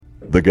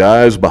The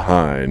guys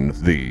behind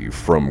the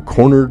From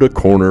Corner to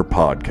Corner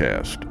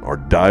podcast are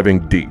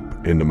diving deep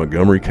into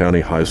Montgomery County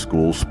High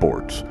School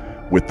sports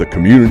with the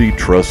Community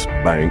Trust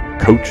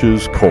Bank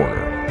Coaches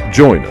Corner.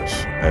 Join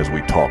us as we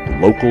talk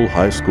local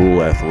high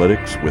school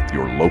athletics with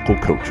your local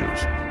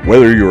coaches.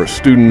 Whether you're a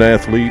student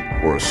athlete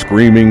or a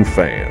screaming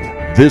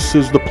fan, this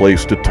is the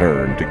place to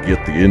turn to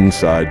get the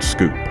inside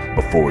scoop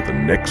before the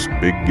next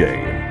big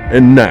game.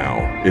 And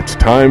now it's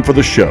time for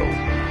the show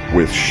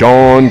with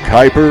Sean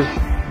Kuiper,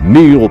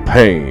 Neil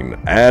Payne,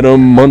 Adam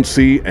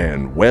Muncie,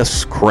 and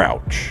Wes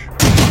Crouch.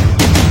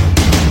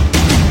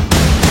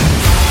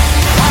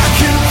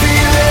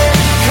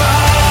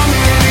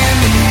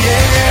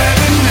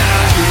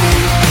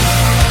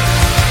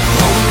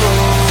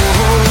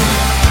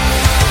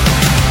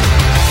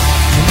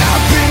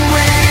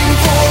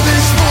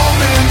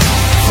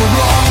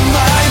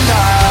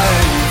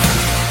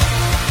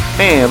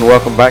 And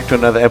welcome back to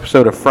another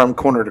episode of From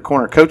Corner to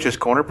Corner Coaches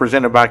Corner,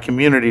 presented by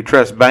Community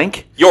Trust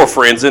Bank. Your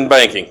friends in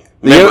banking.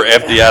 Member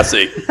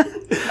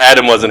FDIC.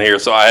 Adam wasn't here,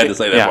 so I had to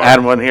say that. Yeah, part.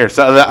 Adam wasn't here.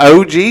 So the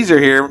OGs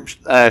are here,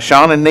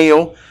 Sean and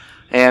Neil,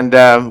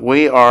 and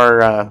we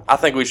are... I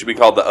think we should be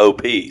called the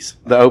OPs.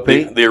 The OP?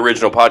 The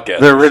original podcast.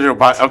 The original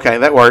podcast. Okay,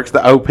 that works.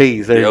 The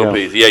OPs. There the you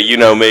OPs. Go. Yeah, you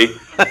know me.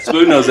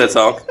 Spoon knows that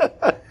song.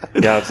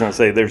 Yeah, I was going to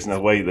say, there's no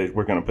way that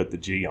we're going to put the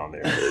G on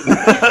there.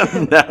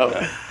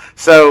 No.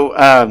 So,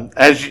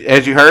 as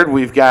you heard,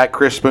 we've got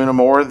Chris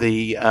Spoonamore,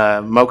 the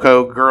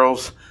Moco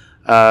girls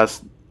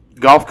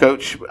golf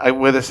coach,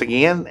 with us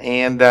again,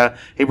 and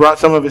he brought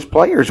some of his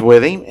players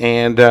with him.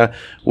 And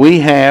we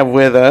have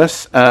with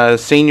us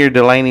senior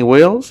Delaney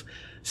Wills,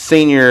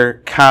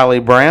 senior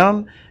Kylie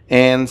Brown,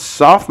 and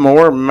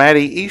sophomore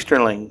Maddie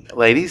Easterling.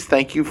 Ladies,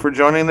 thank you for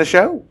joining the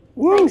show.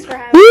 Woo. Thanks for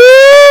having me.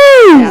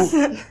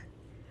 Yeah.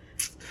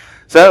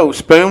 So,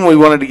 Spoon, we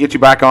wanted to get you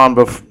back on,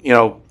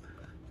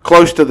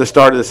 close to the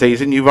start of the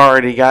season. You've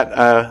already got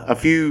a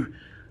few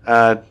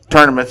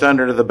tournaments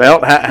under the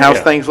belt. How's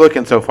things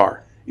looking so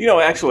far? You know,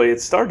 actually, it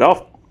started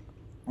off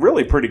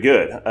really pretty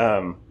good.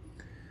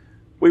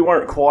 We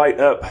weren't quite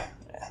up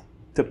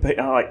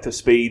to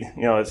speed,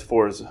 as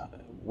far as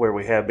where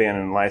we have been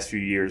in the last few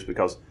years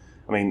because,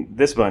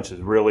 this bunch is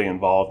really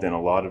involved in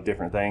a lot of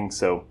different things,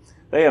 so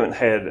they haven't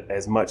had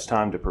as much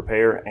time to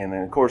prepare. And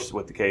then, of course,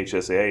 with the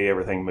KHSAA,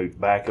 everything moved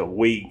back a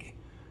week.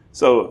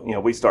 So,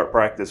 we start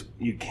practice.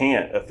 You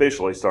can't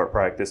officially start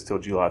practice till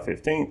July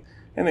 15th.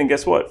 And then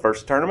guess what?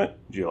 First tournament,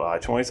 July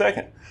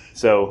 22nd.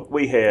 So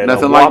we had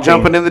nothing like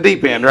jumping in the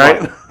deep end,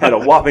 right? Had a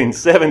whopping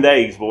 7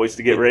 days, boys,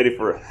 to get ready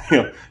for,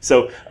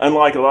 So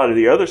unlike a lot of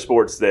the other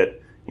sports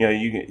that,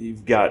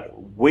 you've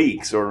got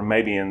weeks or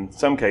maybe in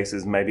some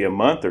cases maybe a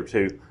month or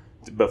two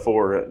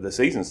before the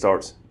season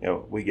starts,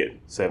 we get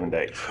 7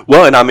 days.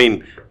 Well,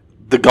 and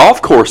the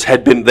golf course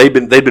they've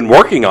been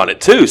working on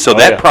it too, so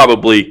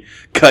probably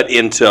cut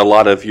into a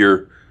lot of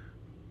your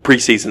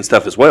preseason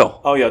stuff as well.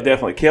 Oh yeah,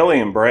 definitely. Kelly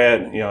and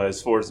Brad,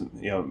 as far as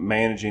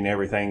managing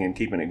everything and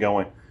keeping it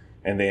going,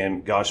 and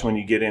then gosh, when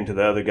you get into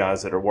the other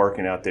guys that are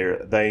working out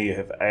there, they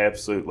have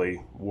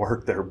absolutely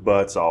worked their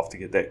butts off to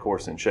get that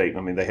course in shape.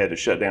 They had to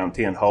shut down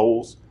 10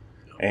 holes,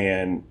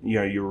 and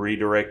you're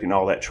redirecting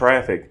all that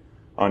traffic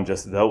on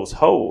just those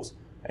holes.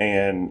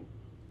 And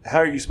how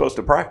are you supposed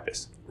to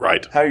practice?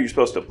 Right. How are you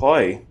supposed to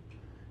play,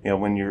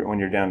 when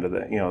you're down to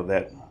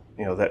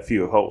that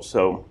few holes?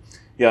 So,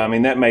 yeah,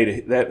 that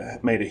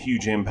made a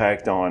huge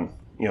impact on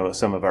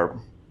some of our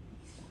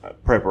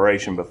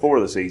preparation before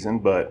the season,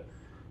 but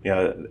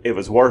it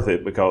was worth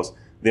it because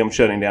them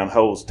shutting down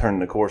holes turned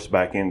the course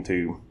back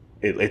into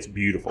it's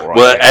beautiful. Right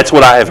well, now. That's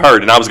what I have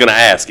heard, and I was going to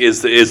ask: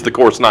 is the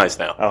course nice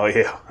now? Oh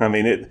yeah,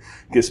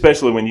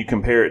 especially when you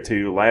compare it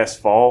to last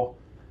fall.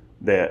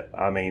 It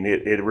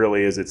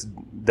really is. It's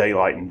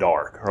daylight and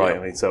dark,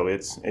 right? Yeah. So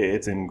it's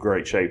in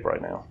great shape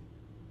right now.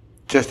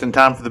 Just in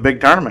time for the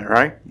big tournament,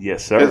 right?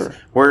 Yes, sir.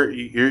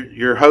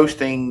 You're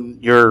hosting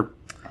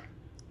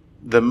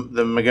the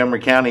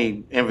Montgomery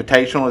County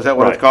Invitational. Is that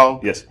what it's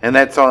called? Yes. And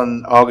that's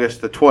on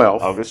August the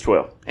 12th. August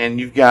 12th. And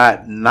you've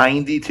got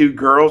 92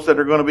 girls that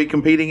are going to be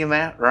competing in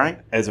that,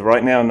 right? As of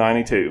right now,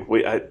 92.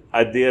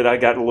 I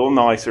got a little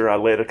nicer. I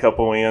let a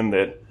couple in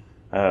that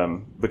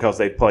because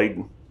they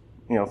played.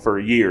 For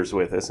years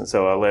with us, and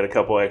so I let a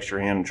couple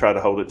extra in and try to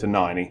hold it to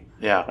 90.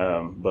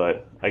 Yeah.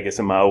 But I guess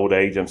in my old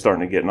age, I'm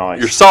starting to get nice.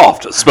 You're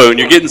soft, Spoon.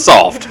 You're getting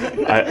soft.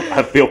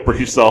 I feel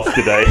pretty soft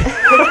today.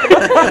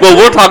 Well,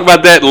 we'll talk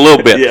about that in a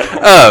little bit.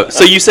 Yeah.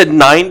 So you said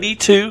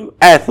 92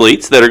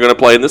 athletes that are going to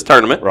play in this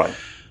tournament. Right.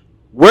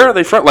 Where are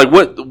they from? Like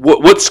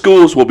what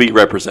schools will be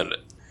represented?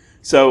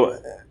 So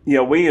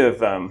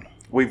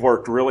we've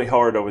worked really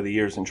hard over the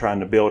years in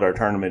trying to build our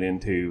tournament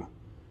into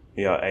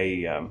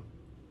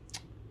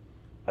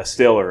a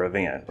stellar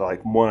event,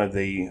 like one of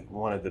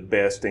the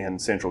best in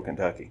Central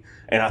Kentucky,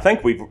 and I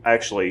think we've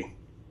actually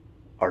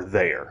are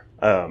there.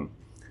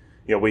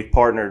 We've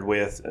partnered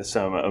with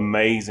some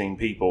amazing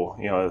people,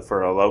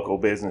 for our local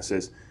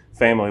businesses.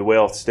 Family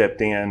Wealth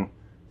stepped in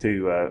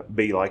to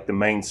be like the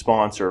main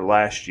sponsor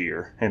last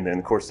year, and then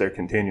of course they're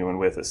continuing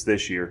with us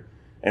this year.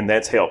 and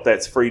that's helped.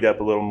 That's freed up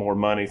a little more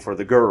money for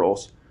the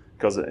girls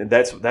because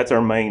that's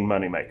our main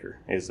moneymaker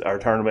is our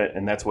tournament,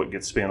 and that's what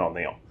gets spent on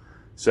them.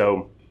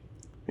 So,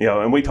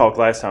 and we talked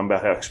last time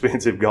about how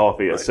expensive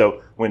golf is. Right.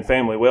 So when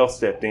Family Wealth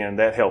stepped in,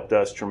 that helped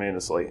us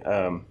tremendously.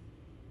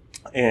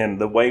 And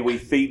the way we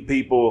feed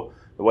people,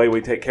 the way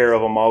we take care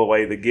of them, all the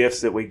way the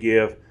gifts that we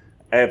give,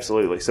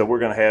 absolutely. So we're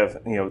going to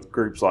have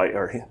groups like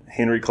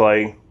Henry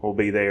Clay will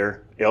be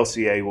there,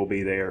 LCA will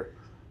be there,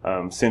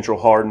 Central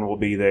Hardin will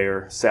be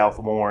there, South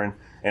Warren,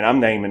 and I'm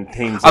naming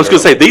teams. I was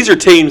going to say these are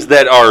teams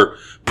that are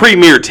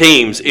premier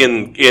teams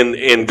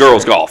in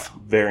girls golf.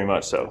 Very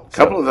much so. A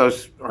couple of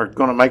those are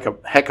going to make a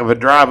heck of a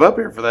drive up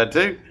here for that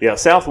too. Yeah,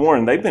 South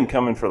Warren, they've been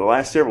coming for the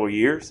last several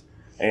years,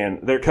 and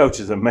their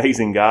coach is an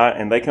amazing guy,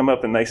 and they come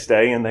up and they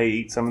stay and they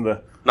eat some of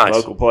the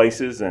local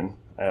places, and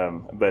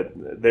but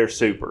they're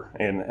super.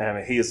 And I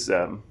mean, he's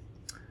I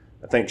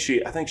think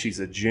she's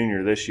a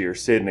junior this year,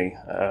 Sydney.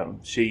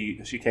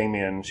 She came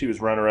in, she was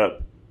runner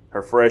up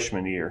her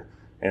freshman year,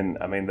 and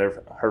I mean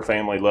her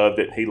family loved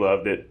it, he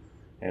loved it,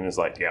 and it's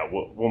like, yeah,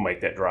 we'll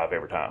make that drive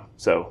every time.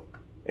 So.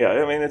 Yeah,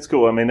 I mean, it's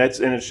cool. I mean, it's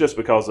just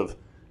because of,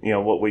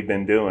 what we've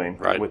been doing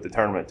with the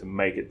tournament to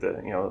make it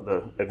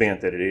the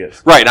event that it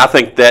is. Right, and I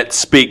think that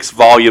speaks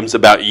volumes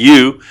about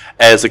you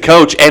as a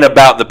coach and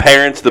about the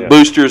parents, the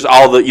boosters,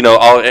 all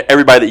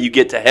everybody that you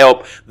get to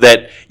help,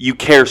 that you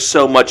care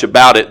so much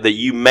about it, that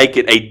you make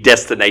it a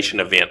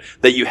destination event,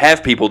 that you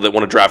have people that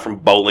want to drive from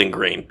Bowling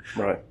Green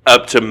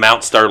up to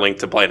Mount Sterling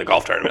to play in a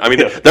golf tournament. I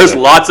mean, there's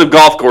lots of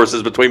golf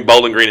courses between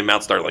Bowling Green and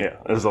Mount Sterling. Yeah,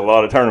 there's a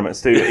lot of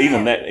tournaments, too,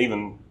 even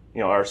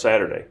our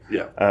Saturday.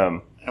 Yeah.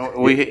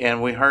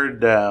 We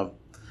heard, I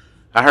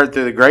heard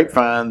through the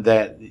grapevine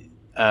that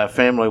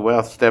Family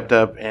Wealth stepped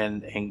up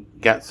and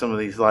got some of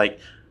these Nope.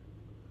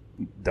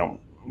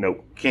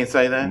 Can't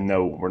say that?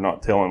 No, we're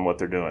not telling what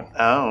they're doing.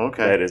 Oh,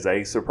 okay. That is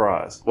a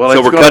surprise. Well,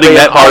 so we're cutting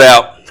that part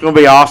out. It's going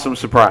to be an awesome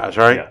surprise,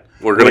 right? Yeah.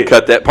 We're going to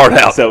cut that part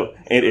out. So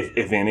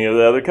if any of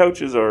the other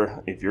coaches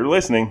or if you're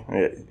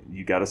listening,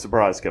 you got a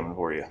surprise coming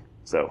for you.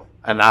 So.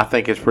 And I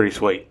think it's pretty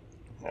sweet.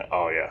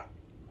 Oh, yeah.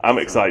 I'm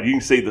excited. You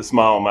can see the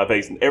smile on my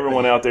face. And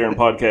everyone out there in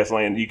podcast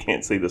land, you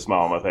can't see the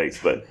smile on my face,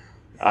 but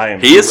I am.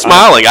 He is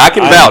smiling. I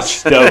can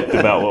vouch. I'm stoked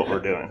about what we're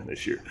doing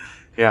this year.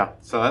 Yeah,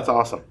 so that's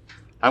awesome.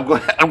 I'm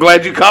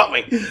glad you caught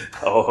me.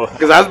 Oh,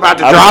 because I was about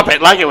to drop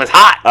it like it was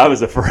hot. I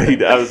was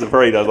afraid. I was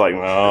like,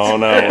 no,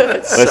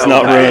 let's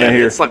not ruin it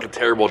here. It's like a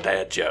terrible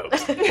dad joke.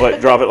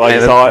 What? Drop it like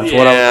it's hot.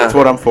 That's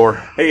what I'm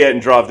for. He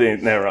hadn't dropped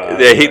it. Never mind.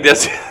 Yeah, he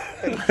does.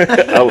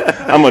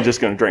 I'm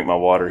just going to drink my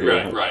water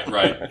here.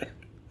 Right.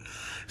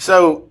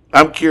 So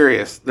I'm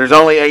curious. There's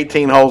only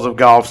 18 holes of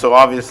golf, so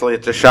obviously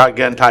it's a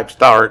shotgun type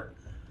start.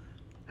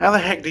 How the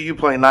heck do you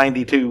play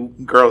 92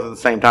 girls at the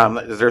same time?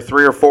 Is there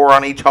 3 or 4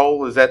 on each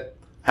hole? Is that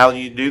how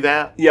you do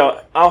that?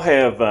 Yeah, I'll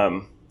have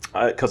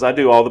because I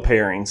do all the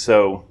pairings.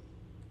 So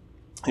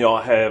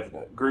I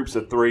have groups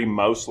of 3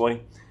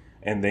 mostly,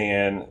 and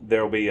then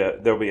there'll be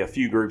a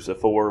few groups of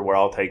 4 where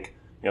I'll take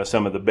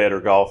some of the better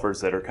golfers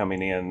that are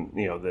coming in,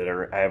 that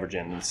are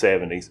averaging in the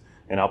 70s,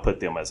 and I'll put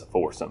them as a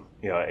foursome.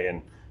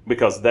 And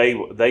because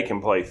they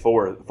can play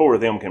 4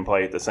 of them can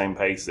play at the same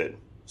pace that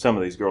some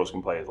of these girls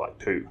can play as like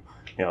 2,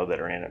 that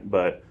are in it.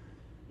 But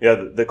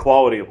the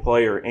quality of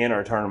player in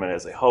our tournament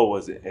as a whole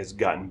has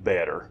gotten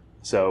better.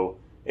 So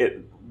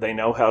they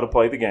know how to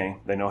play the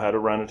game. They know how to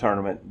run a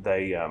tournament.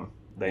 They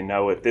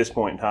know at this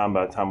point in time,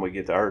 by the time we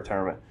get to our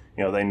tournament,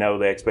 they know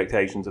the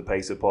expectations of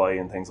pace of play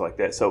and things like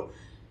that. So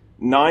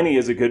 90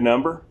 is a good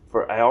number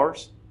for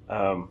ours.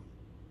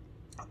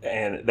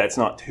 And that's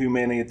not too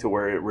many to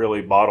where it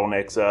really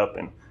bottlenecks up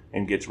and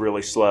gets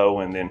really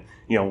slow, and then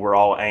we're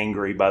all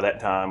angry by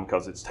that time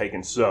because it's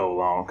taken so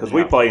long, because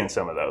we play in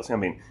some of those. I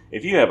mean,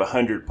 if you have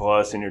 100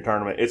 plus in your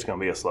tournament, it's going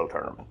to be a slow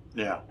tournament.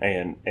 Yeah.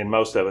 And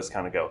most of us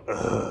kind of go,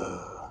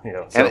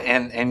 ugh, So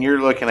and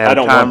you're looking at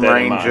a time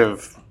range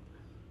of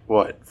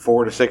what,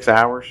 4 to 6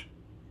 hours?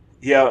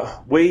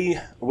 Yeah,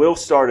 we'll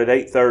start at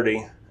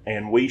 8:30,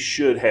 and we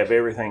should have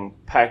everything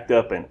packed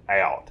up and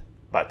out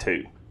by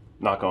 2.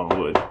 Knock on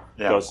wood.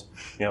 Because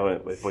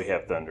if we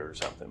have thunder or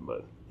something,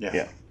 but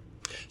yeah.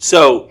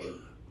 So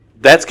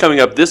that's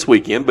coming up this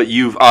weekend, but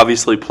you've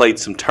obviously played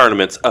some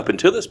tournaments up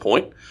until this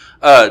point.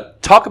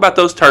 Talk about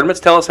those tournaments.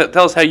 Tell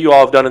us how you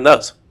all have done in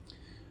those.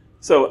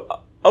 So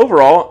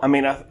overall, I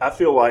mean, I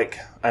feel like,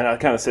 and I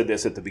kind of said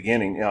this at the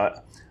beginning,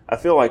 I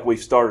feel like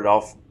we've started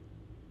off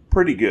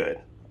pretty good.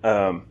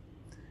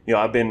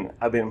 I've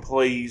been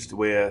pleased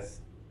with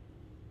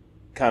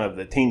kind of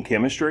the team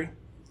chemistry,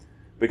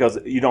 because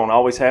you don't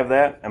always have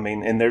that. I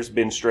mean, and there's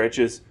been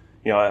stretches,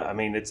 I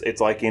mean,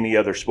 it's like any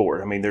other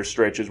sport. I mean, there's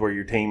stretches where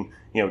your team,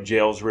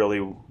 gels really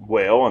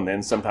well, and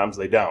then sometimes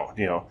they don't,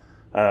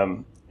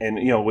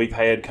 and, we've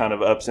had kind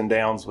of ups and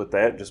downs with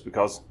that just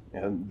because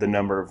the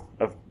number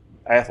of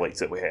athletes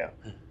that we have.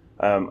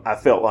 I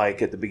felt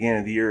like at the beginning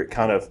of the year,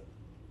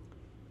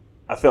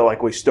 I felt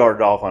like we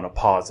started off on a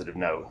positive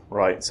note,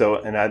 right? So,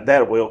 and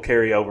that will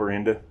carry over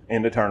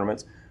into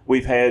tournaments.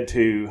 We've had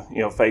to,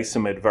 face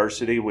some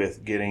adversity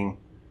with getting,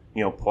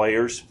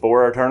 players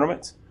for our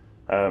tournaments.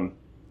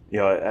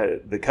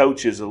 the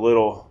coach is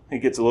he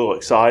gets a little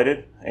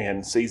excited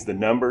and sees the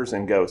numbers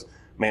and goes,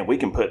 man, we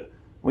can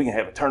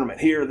have a tournament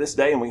here this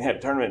day, and we can have a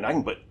tournament, and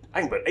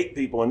I can put 8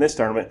 people in this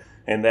tournament.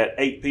 And that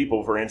 8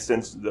 people, for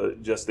instance,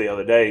 just the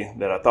other day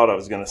that I thought I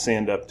was going to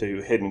send up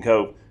to Hidden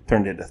Cove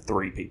turned into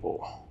 3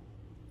 people.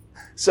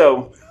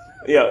 So,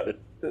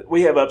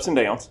 we have ups and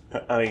downs.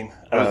 I mean,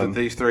 was it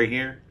these 3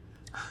 here?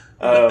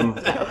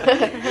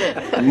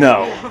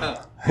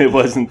 No, it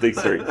wasn't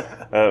these 3.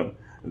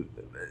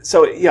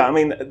 So I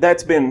mean,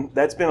 that's been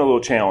a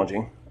little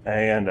challenging,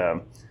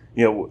 and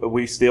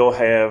we still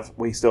have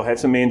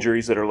some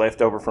injuries that are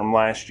left over from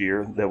last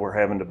year that we're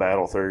having to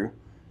battle through,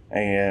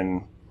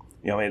 and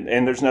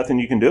and there's nothing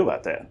you can do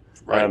about that.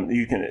 Right.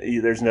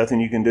 There's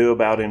nothing you can do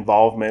about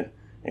involvement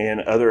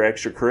in other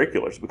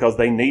extracurriculars because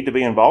they need to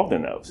be involved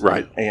in those.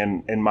 Right.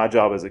 And my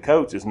job as a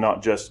coach is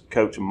not just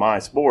coach my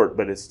sport,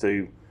 but it's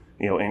to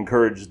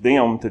encourage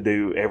them to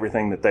do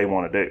everything that they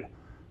want to do.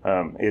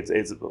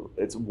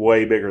 It's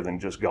way bigger than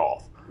just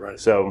golf. Right.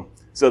 So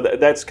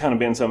that's kind of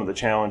been some of the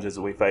challenges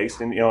that we faced,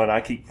 and and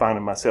I keep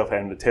finding myself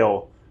having to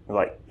tell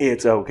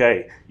it's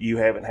okay. You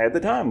haven't had the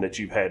time that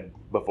you've had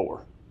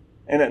before,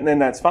 and then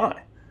that's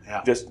fine.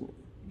 Yeah. Just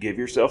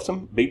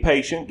be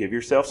patient, give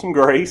yourself some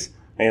grace,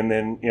 and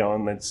then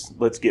and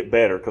let's get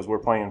better because we're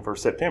playing for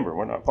September.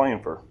 We're not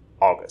playing for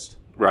August.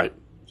 Right.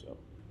 So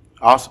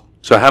Awesome.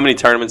 So how many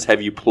tournaments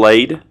have you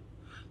played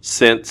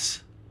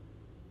since?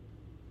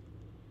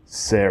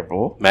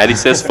 Several. Maddie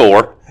says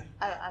 4.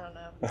 I don't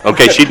know.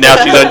 Okay, now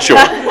she's unsure.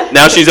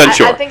 Now she's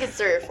unsure. I think it's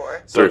 3 or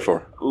 4. 3 or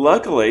 4.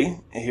 Luckily,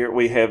 here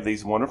we have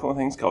these wonderful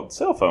things called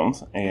cell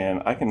phones,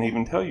 and I can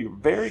even tell you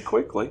very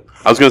quickly.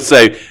 I was going to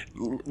say,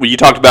 when you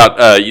talked about,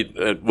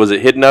 was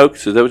it Hidden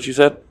Oaks? Is that what you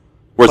said?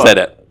 Where's that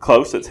at?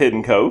 Close. It's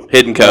Hidden Cove.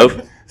 Hidden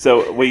Cove.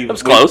 So That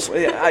was close.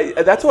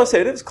 That's what I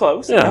said. It was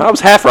close. Yeah, I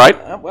was half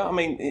right. Well, I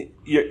mean,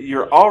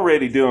 you're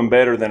already doing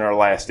better than our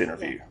last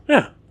interview.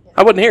 Yeah,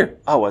 I wasn't here.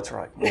 Oh, that's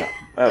right. Yeah.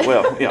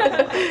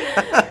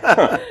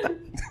 Yeah.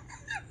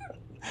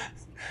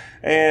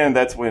 And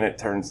that's when it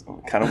turns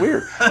kind of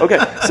weird. Okay,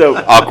 so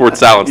Awkward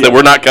silence that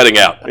we're not cutting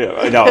out.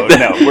 yeah, no,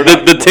 we're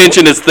not. The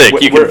tension is thick.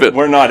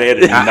 We're not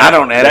editing. I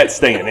don't edit. That's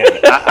staying in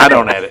it. I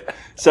don't edit.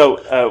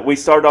 So we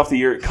started off the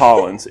year at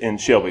Collins in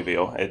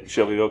Shelbyville at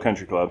Shelbyville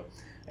Country Club,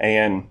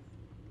 and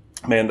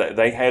man,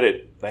 they had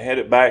it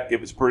back. It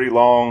was pretty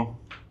long,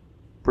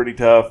 pretty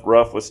tough.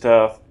 Rough was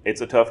tough.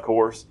 It's a tough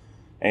course,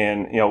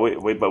 and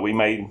but we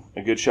made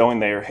a good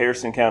showing there.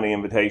 Harrison County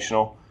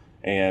Invitational,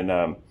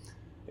 and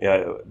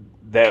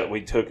that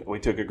we took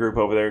a group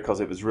over there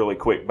because it was really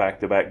quick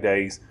back-to-back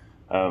days.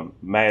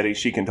 Maddie,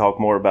 she can talk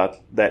more about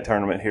that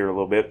tournament here a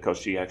little bit because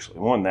she actually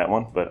won that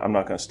one, but I'm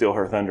not going to steal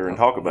her thunder and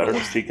talk about it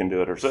because she can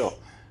do it herself.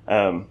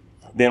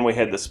 Then we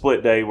had the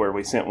split day where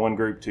we sent one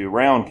group to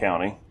Round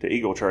County to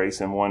Eagle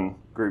Trace and one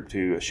group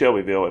to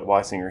Shelbyville at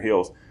Weisinger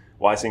Hills.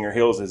 Weisinger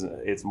Hills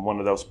it's one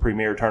of those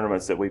premier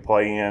tournaments that we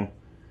play in,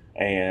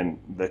 and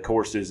the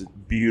course is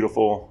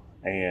beautiful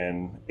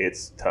and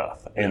it's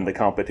tough, and the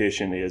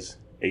competition is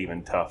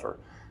even tougher.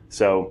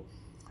 So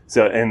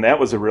and that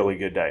was a really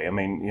good day. I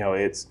mean,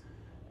 it's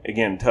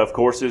again, tough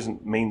courses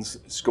means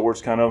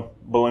scores kind of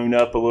balloon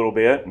up a little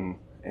bit, and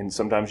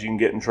sometimes you can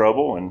get in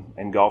trouble,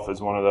 and golf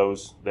is one of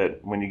those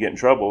that when you get in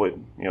trouble,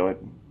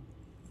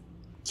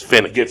 It's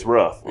finicky. it gets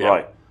rough, Yeah.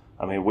 right?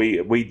 I mean,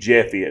 we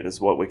Jeffy it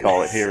is what we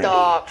call it here.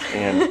 Stop.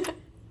 And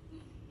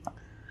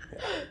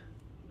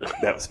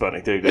that was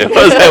funny too. That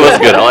was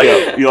good. I like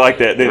it. You like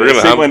that? We're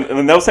gonna- See,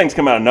 when those things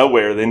come out of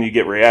nowhere, then you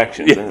get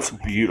reactions, and it's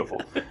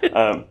beautiful.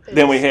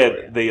 Then we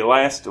had the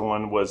last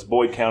one was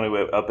Boyd County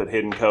up at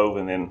Hidden Cove,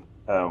 and then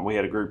we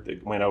had a group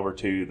that went over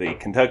to the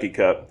Kentucky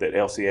Cup that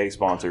LCA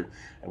sponsored,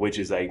 which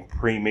is a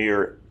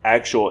premier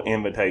actual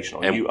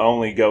invitational. And- you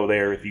only go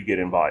there if you get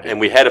invited. And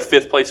we had a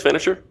 5th place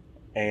finisher.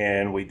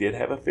 And we did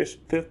have a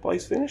fifth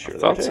place finisher. I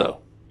thought there, too. so.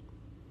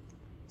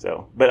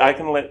 So, but I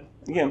can let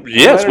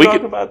Yes, we talk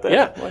could about that.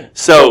 Yeah. later.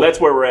 So that's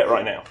where we're at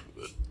right now.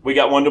 We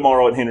got one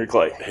tomorrow at Henry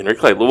Clay. Henry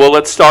Clay. Well,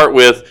 let's start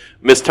with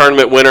Miss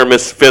Tournament winner,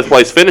 Miss 5th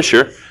place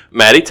finisher.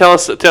 Maddie, tell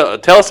us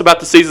about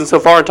the season so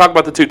far, and talk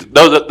about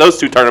those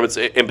 2 tournaments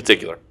in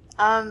particular.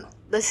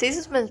 The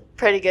season's been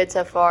pretty good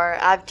so far.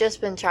 I've just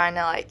been trying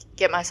to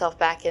get myself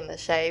back into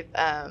shape.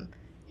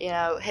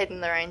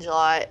 Hitting the range a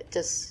lot,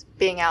 just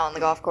being out on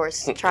the golf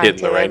course, trying Hitting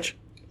to the range.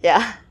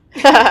 Yeah.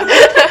 See,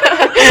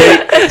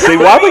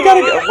 why we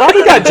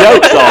got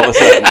jokes all of a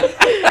sudden?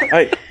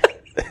 Hey,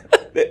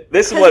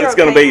 this is what it's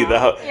going to be.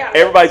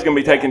 Everybody's going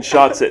to be taking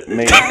shots at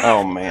me.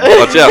 Oh man!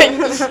 Watch out!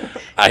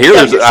 I hear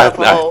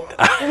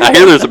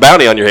there's a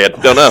bounty on your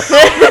head. Don't know.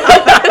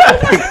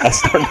 I'm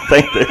starting to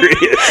think there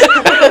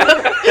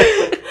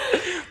is.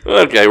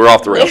 Okay, we're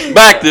off the rails.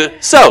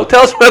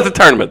 Tell us about the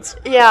tournaments.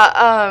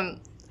 Yeah.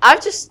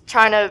 I've just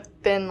trying to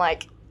been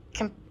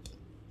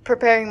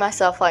preparing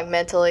myself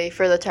mentally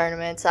for the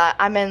tournaments.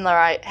 I'm in the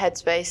right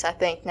headspace, I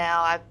think,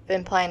 now. I've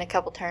been playing a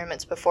couple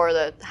tournaments before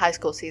the high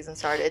school season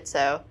started,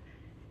 so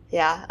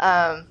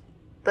yeah.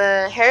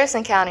 The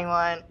Harrison County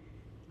one,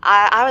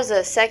 I was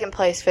a 2nd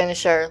place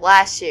finisher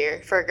last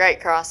year for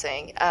Great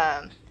Crossing.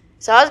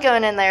 So I was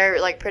going in there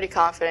like pretty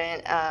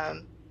confident.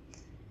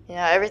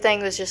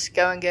 Everything was just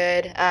going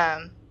good.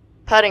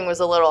 Putting was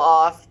a little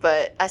off,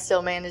 but I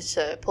still managed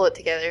to pull it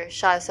together.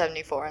 Shot a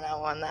 74, and I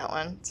won that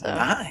one. So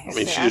Nice. I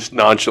mean, she just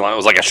nonchalant. It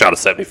was like I shot a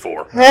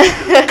 74. Could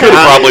have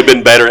probably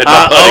been better had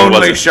my putting only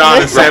wasn't.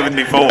 shot a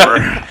 74.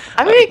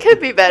 I mean, it could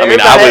be better. I mean,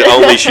 but I would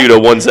only shoot a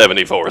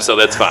 174, so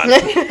that's fine.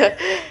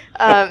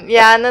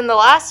 and then the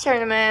last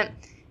tournament,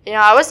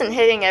 I wasn't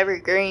hitting every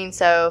green,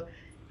 so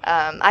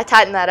I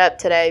tightened that up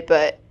today.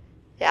 But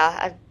yeah,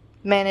 I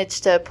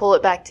managed to pull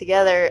it back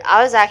together.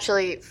 I was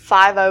actually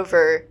 5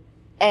 over.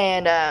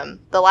 And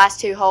the last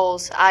 2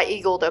 holes, I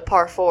eagled a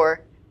par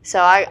 4. So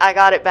I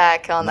got it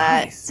back on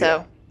that.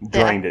 So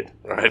Drained it.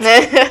 Right.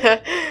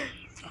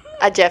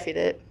 I Jeffied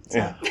it.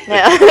 So,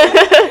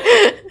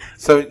 Yeah.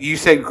 So you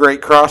said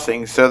great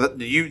crossing. So that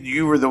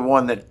you were the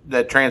one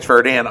that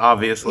transferred in,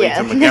 obviously, Yeah.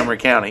 to Montgomery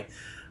County.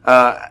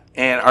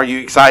 And are you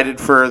excited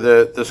for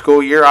the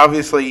school year?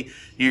 Obviously,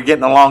 you're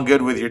getting along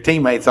good with your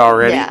teammates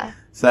already. Yeah.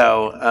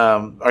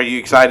 So are you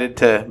excited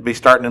to be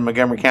starting in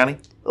Montgomery County?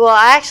 Well,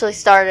 I actually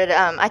started,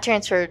 I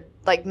transferred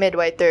like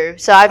midway through.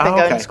 So I've been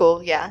going okay. to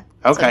school, yeah.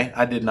 Okay,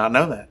 I did not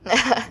know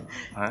that.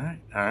 All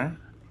right.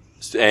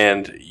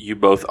 And you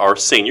both are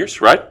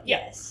seniors, right?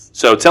 Yes.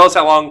 So tell us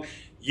how long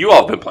you all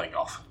have been playing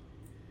golf.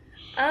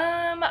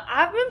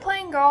 I've been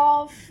playing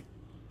golf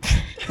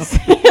since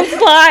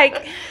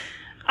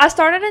I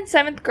started in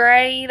 7th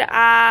grade.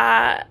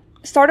 I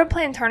started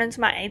playing tournaments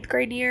my 8th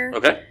grade year.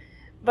 Okay.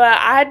 But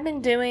I had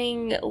been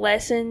doing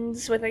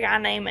lessons with a guy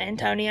named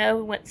Antonio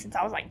who went since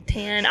I was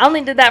 10. I only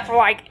did that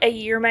for a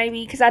year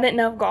maybe because I didn't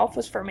know if golf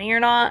was for me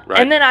or not. Right.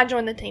 And then I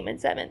joined the team in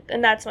 7th,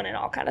 and that's when it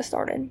all kind of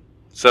started.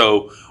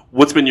 So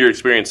what's been your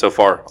experience so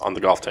far on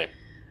the golf team?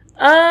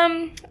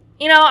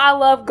 I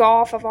love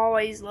golf. I've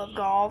always loved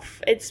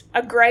golf. It's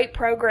a great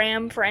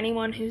program for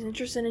anyone who's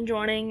interested in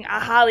joining.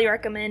 I highly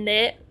recommend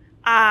it.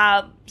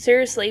 I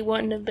seriously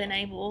wouldn't have been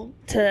able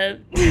to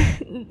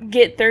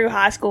get through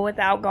high school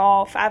without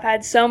golf. I've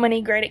had so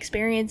many great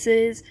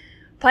experiences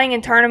playing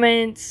in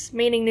tournaments,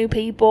 meeting new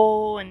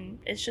people, and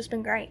it's just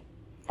been great.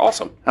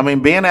 Awesome. I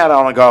mean, being out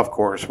on a golf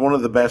course, one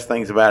of the best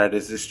things about it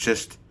is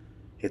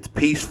it's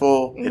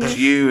peaceful, it's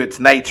you, it's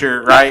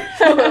nature, right?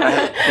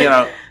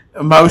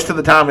 Most of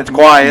the time it's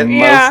quiet.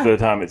 Yeah. Most of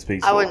the time it's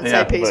peaceful. I wouldn't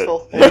say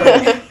peaceful.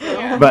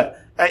 But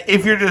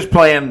if you're just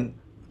playing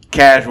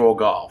casual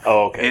golf,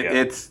 okay,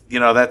 it's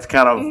that's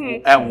kind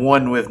of at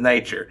one with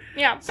nature.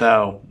 Yeah.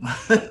 So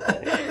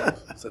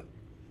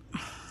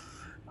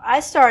I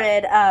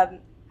started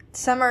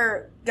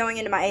summer going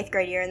into my 8th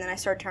grade year, and then I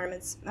started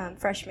tournaments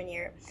freshman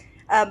year.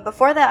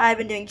 Before that, I had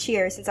been doing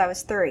cheer since I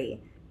was 3.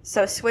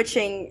 So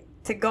switching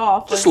to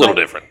golf Just a little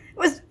different. It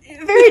was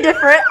very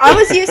different. I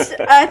was used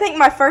to, I think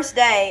my first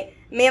day,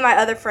 me and my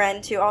other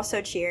friend who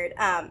also cheered,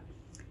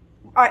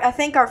 I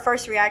think our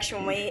first reaction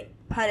when we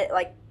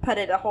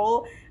putted a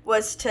hole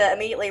was to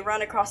immediately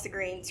run across the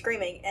green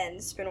screaming, and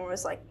Spoonamore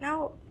was like,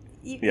 "No,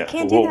 you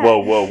can't do that."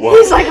 Whoa.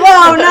 He's like,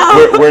 "Whoa,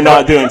 no." We're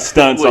not doing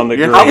stunts on the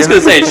green. I was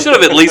going to say, it should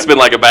have at least been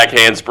like a back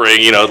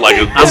handspring, like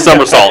a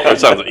somersault or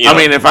something. I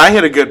mean, if I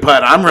hit a good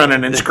putt, I'm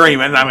running and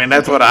screaming. I mean,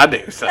 that's what I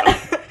do. So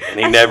And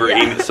he never,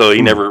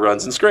 he never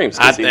runs and screams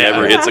because he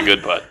never hits a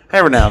good putt.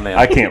 every now and then,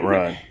 I can't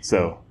run,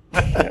 so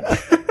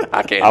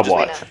I can't. I'll just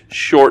watch.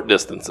 short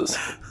distances.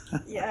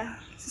 Yeah.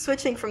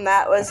 Switching from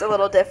that was a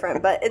little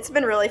different, but it's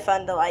been really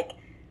fun to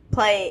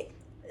play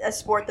a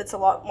sport that's a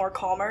lot more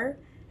calmer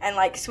and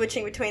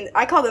switching between.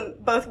 I call them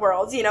both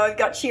worlds. We've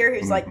got cheer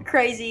who's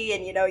crazy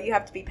and you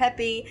have to be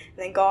peppy, and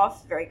then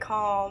golf very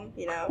calm.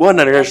 Well,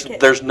 no,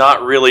 there's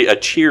not really a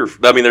cheer.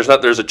 I mean, there's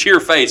a cheer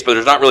face, but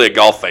there's not really a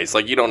golf face.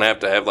 You don't have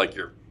to have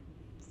your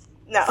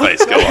no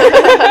face go on.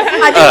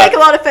 I do make a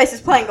lot of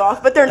faces playing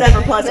golf, but they're never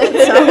pleasant.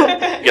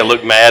 So You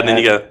look mad, and then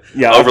you go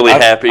yeah, overly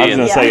happy. I was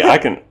going to Yeah.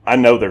 say I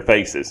know their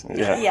faces.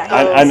 Yeah.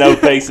 I know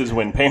faces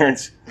when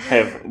parents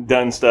have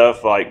done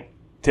stuff like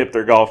tip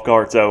their golf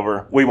carts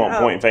over. We won't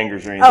point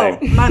fingers or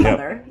anything. my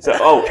mother.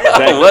 So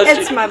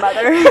It's my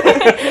mother.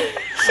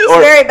 She's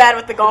very bad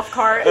with the golf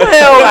cart.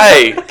 Well,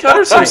 hey, cut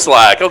her some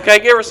slack, okay?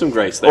 Give her some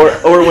grace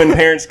there. or when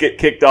parents get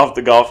kicked off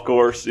the golf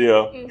course,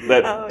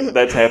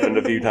 that's happened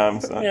a few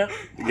times. Yeah.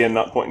 Again,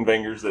 not pointing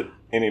fingers at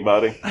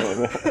anybody.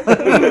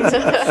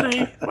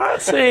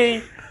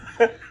 See.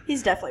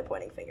 He's definitely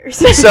pointing fingers.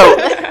 So,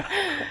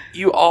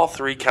 you all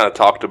three kind of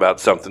talked about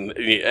something,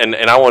 and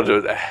I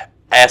wanted to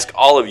ask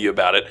all of you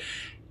about it.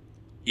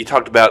 You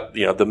talked about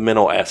the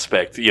mental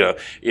aspect. You're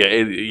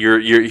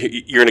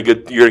in a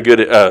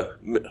good.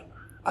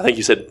 I think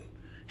you said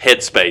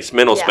headspace,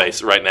 mental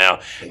space right now,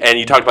 and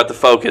you talked about the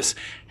focus.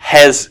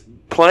 Has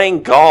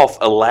playing golf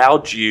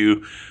allowed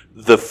you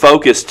the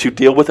focus to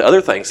deal with other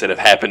things that have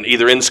happened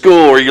either in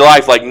school or your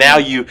life?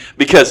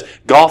 Because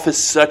golf is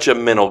such a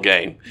mental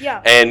game.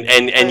 Yeah.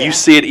 And you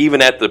see it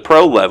even at the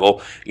pro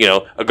level.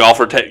 A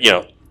golfer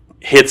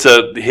hits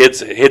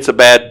a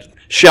bad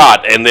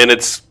shot, and then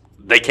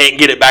they can't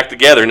get it back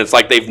together, and it's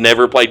like they've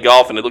never played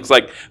golf, and it looks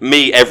like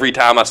me every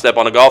time I step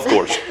on a golf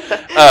course.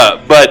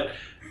 But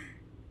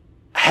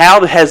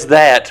how has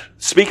that,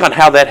 speak on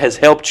how that has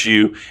helped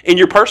you in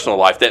your personal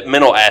life, that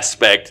mental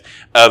aspect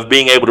of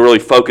being able to really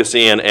focus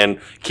in and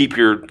keep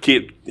your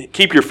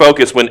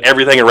focus when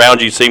everything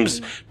around you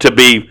seems to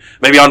be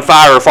maybe on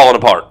fire or falling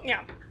apart.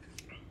 Yeah.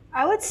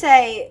 I would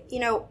say,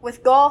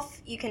 with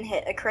golf, you can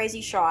hit a crazy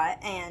shot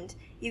and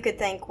you could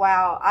think,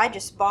 wow, I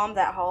just bombed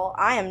that hole.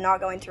 I am not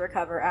going to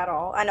recover at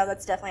all. I know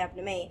that's definitely happened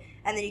to me.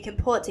 And then you can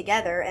pull it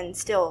together and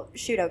still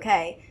shoot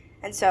okay.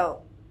 And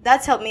so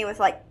that's helped me with,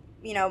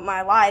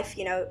 my life.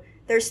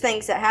 There's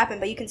things that happen,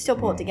 but you can still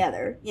pull it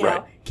together.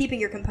 Right. Keeping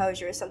your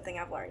composure is something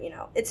I've learned.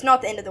 It's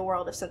not the end of the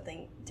world if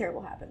something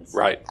terrible happens.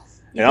 Right.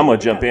 And I'm going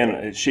to jump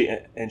in.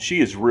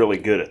 She is really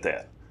good at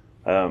that.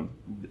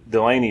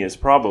 Delaney is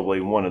probably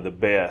one of the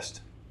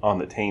best on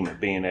the team at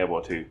being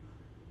able to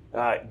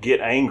get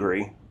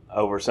angry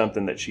over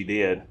something that she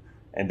did,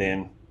 and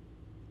then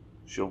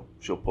she'll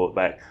pull it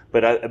back.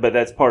 But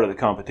that's part of the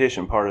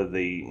competition, part of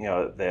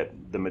the that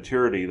the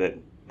maturity that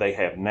they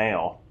have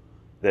now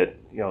that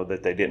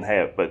that they didn't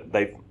have. But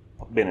they've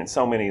been in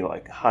so many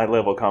high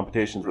level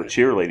competitions with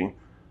cheerleading.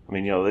 I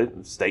mean, they're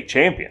state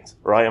champions,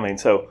 right?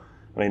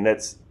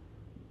 That's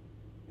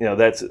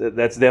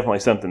definitely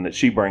something that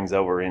she brings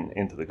over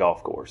into the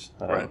golf course,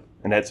 right.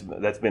 And that's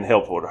been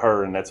helpful to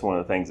her, and that's one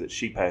of the things that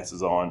she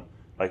passes on,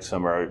 like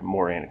some of our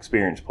more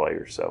inexperienced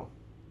players. So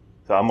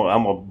I'm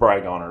gonna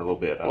brag on her a little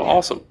bit. Well,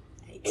 awesome.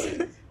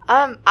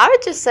 I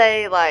would just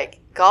say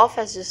golf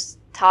has just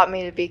taught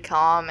me to be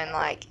calm and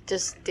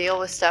just deal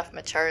with stuff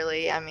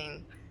maturely. I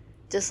mean,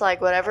 just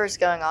whatever's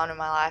going on in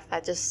my life, I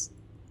just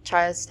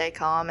try to stay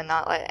calm and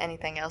not let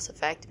anything else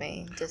affect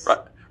me. Just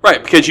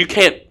right, because you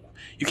can't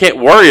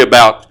worry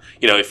about,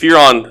 if you're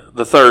on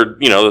the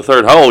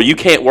third hole, you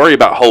can't worry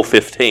about hole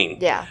 15.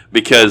 Yeah.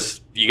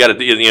 Because you got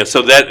to,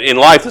 so that in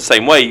life the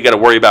same way, you got to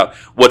worry about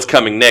what's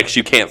coming next.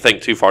 You can't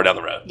think too far down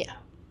the road. Yeah.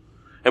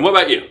 And what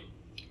about you?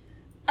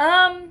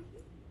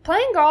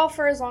 Playing golf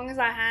for as long as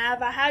I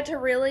had to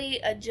really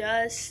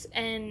adjust,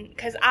 and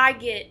because I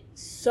get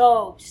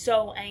so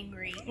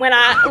angry when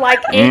I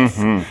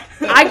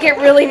I get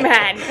really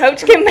mad.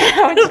 Coach can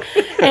vouch,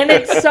 and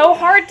it's so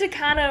hard to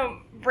kind of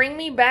bring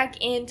me back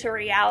into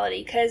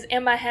reality, because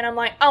in my head I'm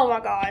like, oh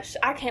my gosh,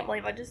 I can't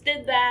believe I just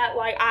did that.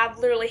 I've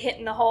literally hit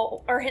in the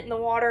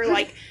water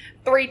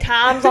 3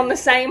 times on the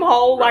same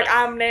hole.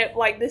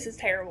 This is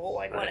terrible.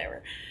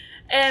 Whatever.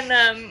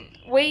 And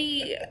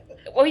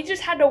we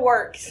just had to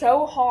work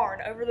so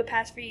hard over the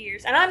past few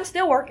years, and I'm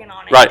still working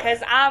on it,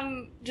 because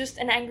I'm just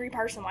an angry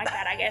person like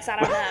that, I guess. I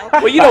don't know.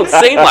 Well, you don't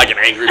seem like an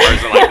angry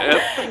person like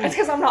that. It's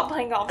because I'm not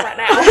playing golf right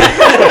now.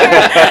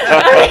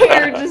 I'm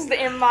here just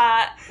in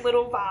my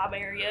little vibe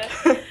area.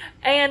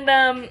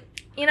 And,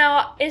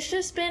 it's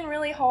just been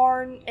really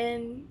hard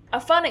and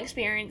a fun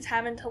experience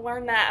having to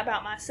learn that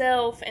about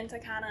myself and to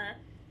kind of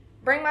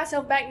bring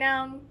myself back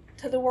down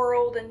to the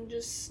world and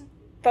just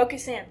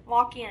focus in,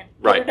 lock in.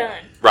 Right. We're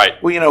done.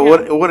 Right.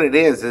 Well, what it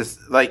is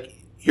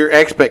your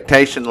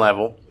expectation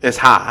level is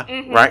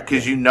high, right?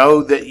 Because you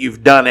know that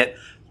you've done it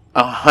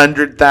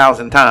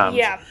 100,000 times.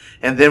 Yeah.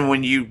 And then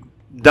when you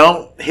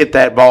don't hit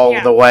that ball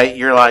the way,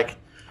 you're like,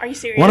 are you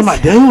serious? what am I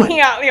doing?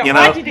 Yeah.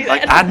 Why'd you do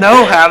that? I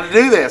know how to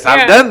do this.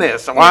 I've done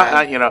this. So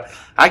why?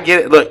 I get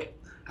it. Look,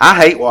 I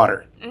hate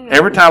water.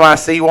 Every time I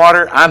see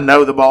water, I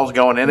know the ball's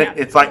going in it.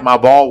 It's like my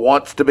ball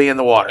wants to be in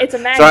the water. It's a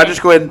magnet. So I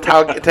just go ahead and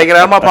take it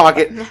out of my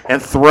pocket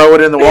and throw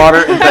it in the water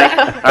and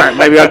think, all right,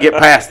 maybe I'll get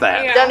past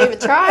that. You don't even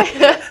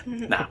try.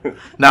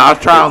 No, I'll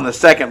try on the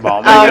second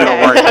ball. Maybe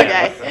it'll work.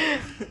 Okay.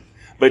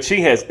 But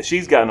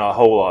she's gotten a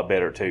whole lot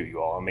better too,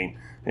 you all. I mean,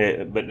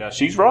 but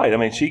she's right. I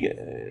mean,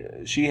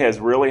 she has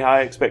really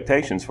high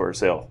expectations for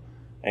herself,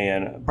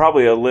 and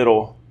probably a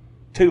little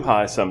too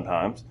high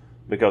sometimes,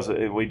 because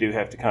we do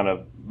have to kind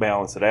of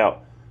balance it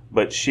out.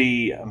 But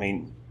she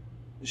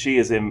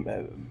has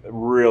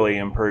really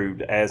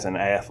improved as an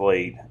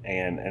athlete,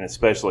 and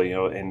especially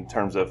in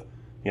terms of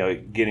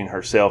getting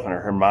herself and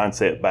her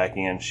mindset back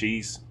in.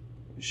 She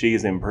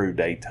has improved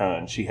a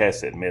ton. She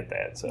has to admit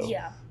that. So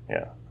yeah.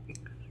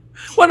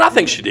 Well, I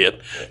think she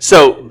did.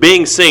 So,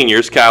 being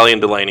seniors, Kylie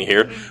and Delaney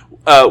here,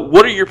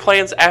 what are your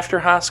plans after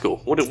high school?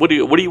 What do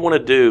you want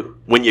to do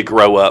when you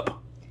grow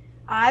up?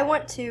 I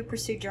want to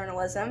pursue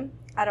journalism.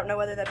 I don't know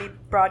whether that be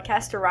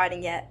broadcast or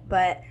writing yet,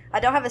 but I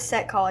don't have a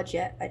set college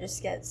yet. I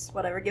just get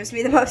whatever gives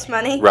me the most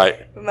money,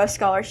 right? The most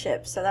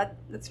scholarships. So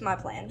that's my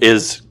plan.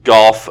 Is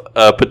golf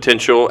a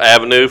potential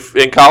avenue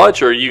in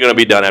college, or are you going to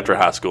be done after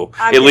high school?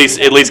 At least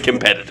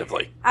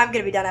competitively. I'm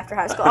going to be done after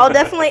high school.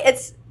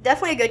 It's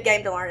definitely a good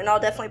game to learn, and I'll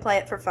definitely play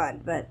it for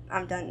fun. But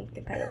I'm done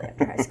competitively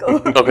after high school.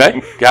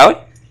 Okay,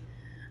 Kylie.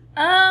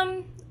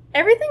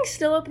 Everything's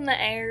still up in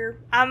the air.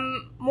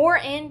 I'm more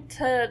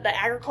into the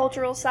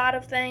agricultural side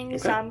of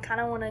things, so I'm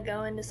kind of want to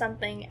go into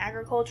something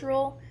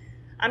agricultural.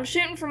 I'm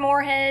shooting for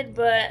Moorhead,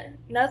 but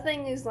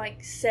nothing is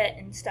set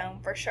in stone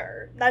for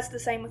sure. That's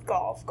the same with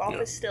golf. Golf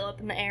is still up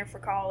in the air for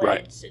college. Right.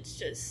 It's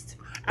just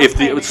if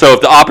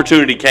the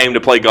opportunity came to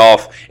play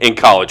golf in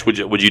college, would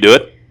you do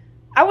it?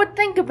 I would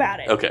think about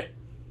it. Okay.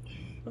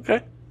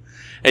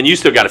 And you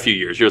still got a few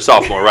years. You're a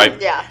sophomore, right?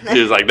 Yeah.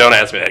 She was like, don't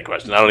ask me that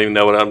question. I don't even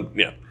know what I'm,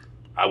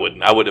 I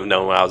wouldn't have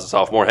known when I was a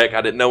sophomore. Heck,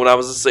 I didn't know when I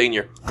was a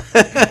senior.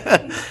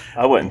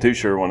 I wasn't too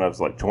sure when I was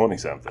like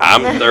 20-something.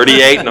 I'm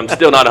 38, and I'm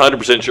still not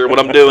 100% sure what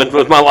I'm doing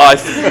with my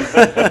life.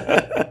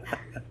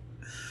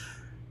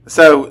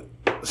 So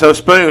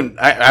Spoon,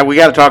 we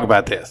got to talk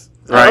about this,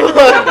 right?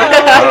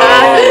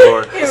 Oh,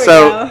 Lord.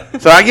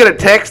 So I get a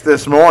text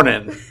this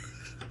morning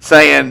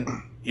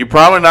saying, you're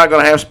probably not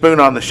going to have Spoon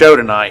on the show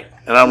tonight.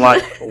 And I'm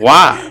like,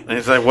 why? And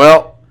he's like,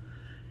 well,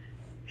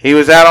 he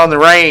was out on the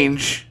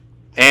range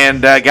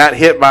and got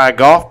hit by a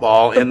golf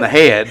ball in the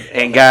head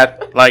and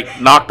got,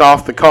 knocked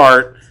off the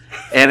cart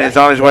and is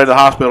on his way to the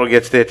hospital to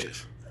get stitches.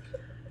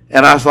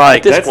 And I was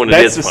like, that's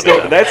the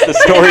story. That's the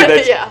story.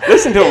 That's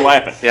listen to him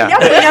laughing. Yeah. Now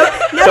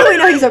that we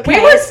know he's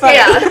okay. It's funny.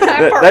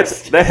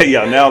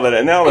 Now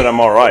that I'm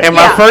all right. And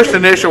my first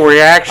initial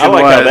reaction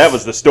was, how that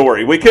was the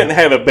story. We couldn't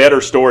have a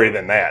better story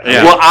than that.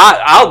 Yeah. Well,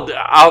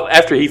 I'll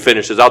after he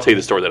finishes, I'll tell you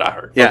the story that I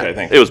heard. Yeah. Okay,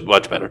 thanks. It was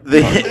much better.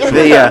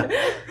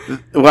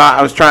 Well,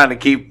 I was trying to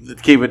keep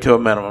it to a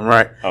minimum,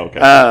 right?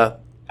 Okay.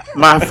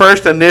 My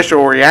first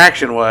initial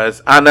reaction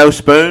was, I know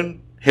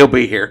Spoon, he'll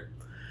be here.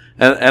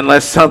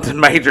 Unless something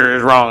major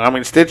is wrong. I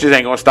mean, stitches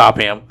ain't going to stop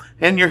him.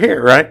 And you're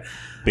here, right?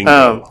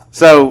 Bingo.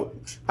 So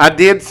I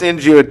did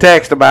send you a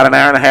text about an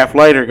hour and a half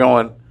later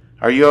going,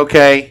 are you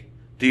okay?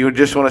 Do you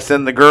just want to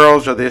send the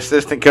girls or the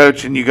assistant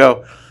coach? And you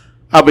go,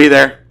 I'll be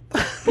there.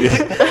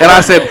 And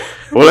I said,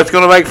 well, it's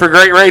going to make for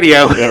great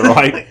radio. Yeah,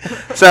 right.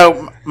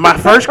 So my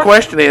first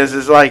question is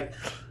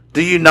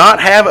do you not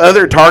have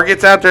other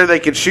targets out there they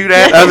could shoot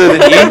at other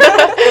than you?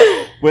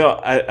 Well,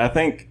 I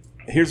think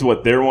here's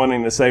what they're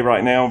wanting to say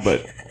right now,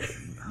 but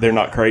they're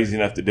not crazy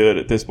enough to do it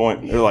at this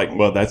point. They're like,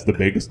 well, that's the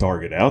biggest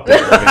target out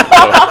there. Okay.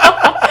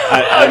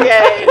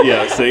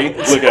 Yeah, see?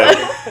 Look at it.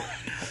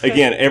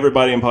 Again,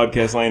 everybody in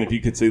podcast land, if you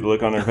could see the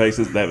look on their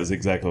faces, that was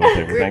exactly what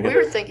they were thinking. We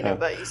were thinking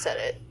about you said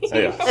it.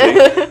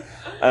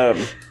 Yeah,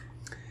 see?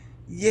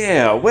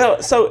 Yeah,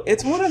 well, so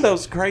it's one of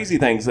those crazy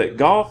things that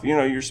golf,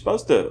 you're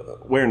supposed to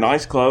wear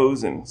nice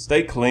clothes and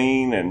stay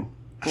clean and,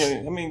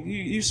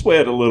 you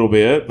sweat a little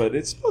bit, but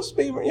it's supposed to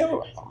be,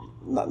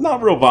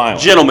 not real violent.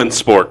 Gentleman's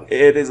sport.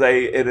 It is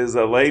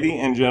a lady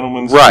and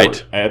gentleman's right.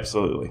 sport.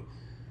 Absolutely.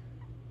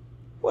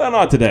 Well,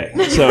 not today.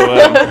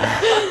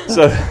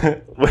 So,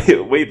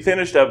 we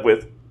finished up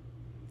with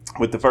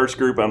the first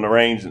group on the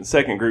range, and the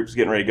second group's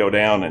getting ready to go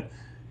down,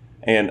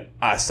 and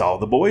I saw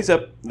the boys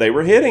up. They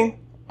were hitting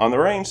on the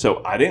range,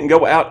 so I didn't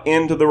go out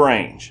into the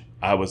range.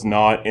 I was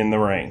not in the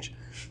range.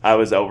 I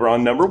was over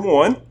on number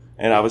 1,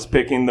 and I was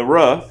picking the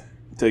rough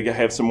to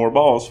have some more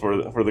balls for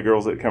the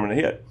girls that are coming to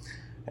hit.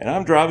 And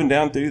I'm driving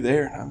down through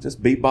there, and I'm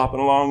just beat-bopping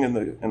along,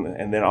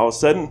 and then all of a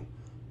sudden,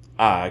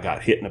 I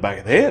got hit in the back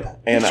of the head,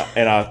 and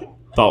I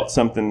thought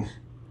something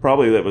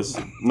probably that was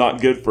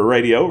not good for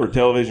radio or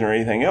television or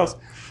anything else.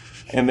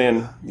 And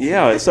then,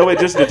 so it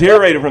just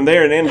deteriorated from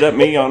there and ended up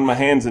me on my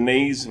hands and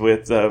knees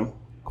with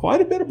quite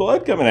a bit of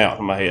blood coming out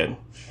of my head.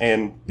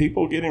 And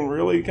people getting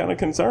really kind of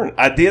concerned.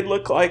 I did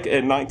look like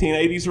a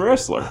 1980s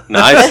wrestler.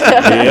 Nice.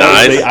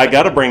 Nice. See, I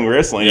got to bring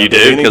wrestling. You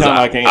do, because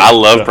I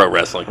love pro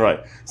wrestling.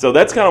 Right. So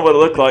that's kind of what it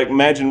looked like.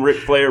 Imagine Ric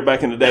Flair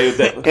back in the day with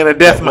that in a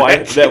death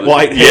match. That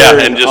white hair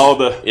and just, all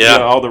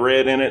the all the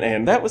red in it,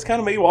 and that was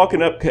kind of me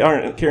walking up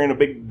carrying a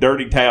big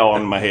dirty towel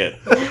on my head.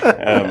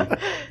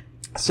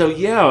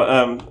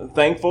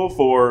 Thankful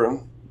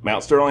for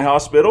Mount Sterling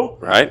Hospital,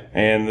 right,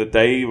 and that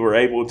they were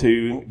able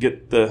to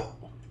get the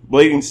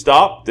bleeding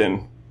stopped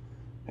and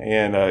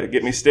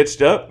get me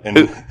stitched up. And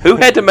who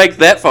had to make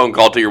that phone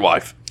call to your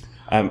wife?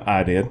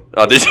 I did.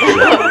 Oh, did you?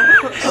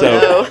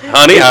 So,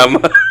 honey,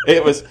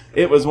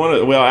 It was one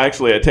of well,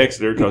 actually, I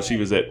texted her because she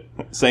was at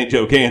St.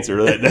 Joe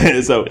Cancer that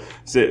day, so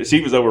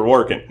she was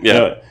overworking.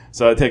 Yeah.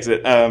 So I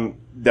texted,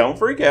 don't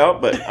freak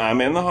out, but I'm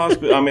in the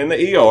hospital. I'm in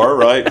the ER,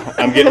 right?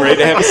 I'm getting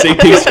ready to have a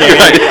CT scan.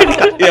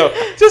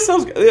 Just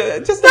those,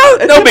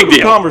 no big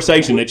deal.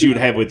 Conversation that you would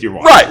have with your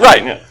wife.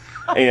 Right. Yeah.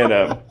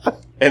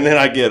 And then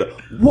I get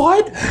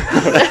what?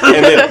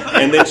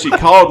 and then she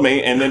called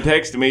me and then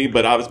texted me,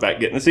 but I was back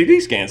getting a CT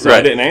scan, so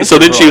I didn't answer. So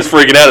then she was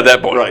freaking out at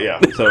that point. Right,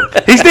 yeah. So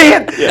he's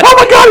dead. Yeah. Oh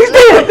my God, he's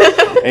dead.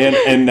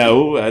 And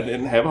no, I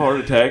didn't have a heart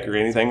attack or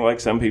anything like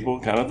some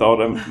people kind of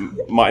thought I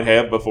might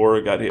have before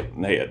I got hit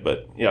in the head.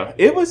 But yeah,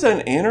 it was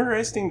an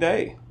interesting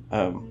day.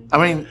 I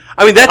mean,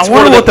 that's I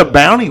wonder what the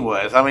bounty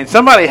was. I mean,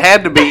 somebody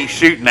had to be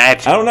shooting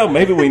at you. I don't know.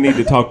 Maybe we need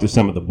to talk to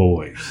some of the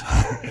boys.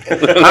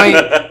 I mean,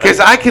 because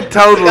I could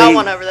totally. Got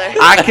one over there.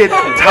 I could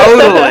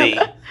totally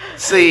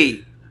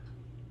see.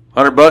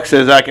 $100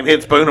 says I can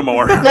hit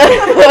Spoonamore.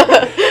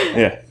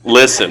 Yeah.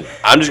 Listen,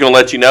 I'm just going to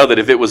let you know that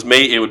if it was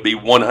me, it would be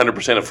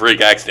 100% a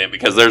freak accident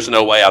because there's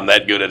no way I'm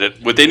that good at it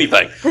with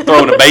anything.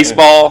 Throwing a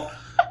baseball.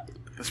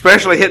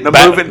 Especially hitting a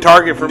moving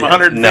target from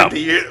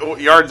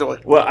 150 yards away.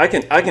 Well, I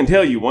can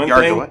tell you one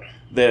thing away.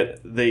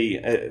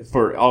 That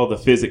for all the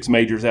physics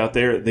majors out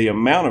there, the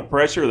amount of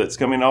pressure that's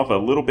coming off a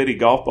little bitty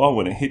golf ball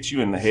when it hits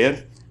you in the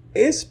head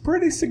is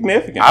pretty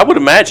significant. I would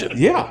imagine.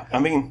 Yeah, I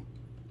mean,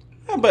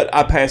 but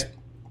I passed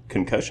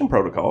concussion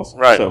protocols,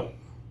 right? So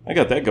I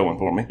got that going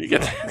for me. You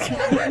get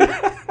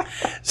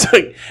that. So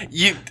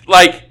you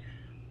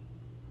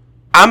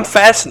I'm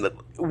fascinated.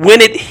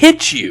 When it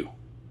hit you,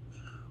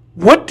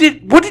 what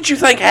did you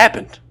think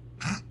happened?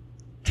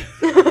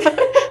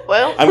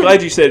 Well, I'm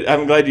glad you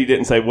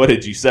didn't say, what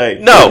did you say?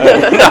 No.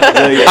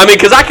 I mean,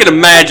 because I can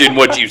imagine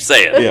what you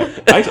said. Yeah.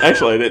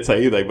 Actually, I didn't say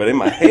anything, but in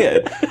my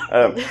head,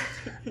 I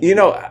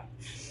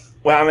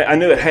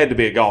knew it had to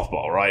be a golf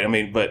ball, right? I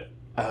mean, but,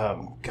 I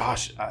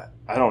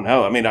don't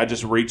know. I mean, I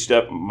just reached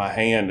up my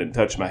hand and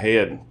touched my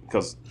head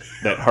because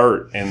that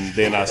hurt. And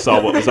then I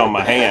saw what was on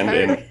my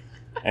hand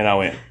and I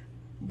went,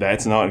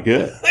 that's not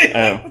good.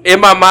 In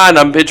my mind,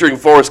 I'm picturing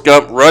Forrest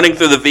Gump running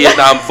through the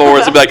Vietnam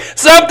forest and be like,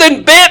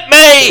 something bit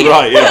me!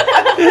 Right, yeah.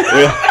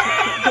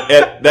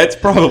 That's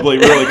probably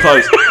really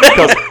close.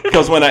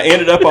 Because when I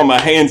ended up on my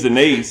hands and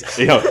knees,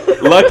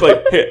 luckily,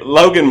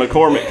 Logan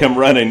McCormick come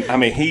running. I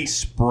mean, he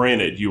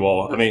sprinted, you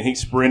all. I mean, he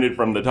sprinted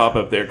from the top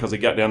up there because he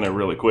got down there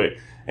really quick.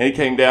 And he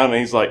came down and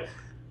he's like,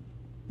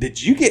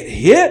 did you get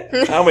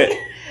hit? I went,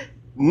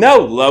 no,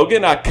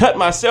 Logan, I cut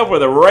myself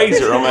with a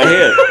razor on my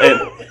head.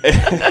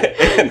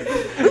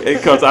 And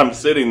because I'm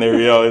sitting there,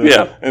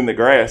 in the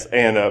grass.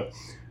 And of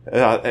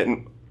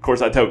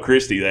course, I told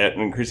Christy that.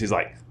 And Christy's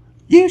like,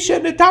 you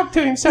shouldn't have talked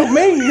to him so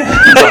mean.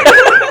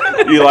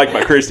 You like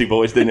my Christy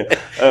voice, didn't you?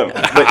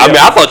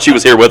 I thought she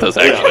was here with us,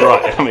 actually. Yeah,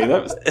 right. I mean,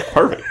 that was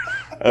perfect.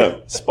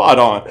 Spot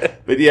on.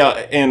 But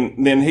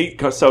and then he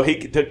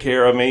took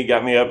care of me,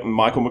 got me up, and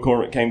Michael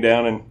McCormick came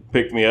down and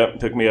picked me up and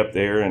took me up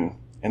there, and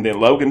then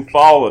Logan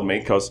followed me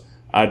because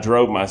I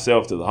drove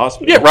myself to the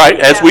hospital. Yeah, right,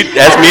 as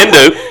men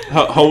do.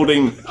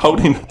 Holding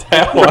the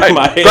towel on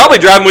my head. Probably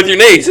driving with your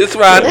knees. It's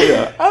fine.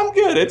 Yeah, I'm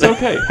good. It's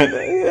okay.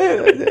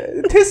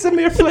 Tis a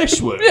mere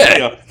flesh wound.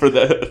 Yeah. For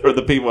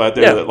the people out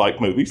there that like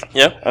movies.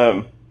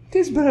 Yeah.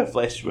 Tis but a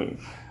flesh wound.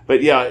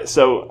 But yeah,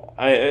 so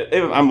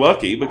I'm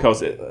lucky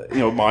because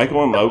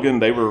Michael and Logan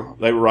they were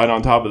right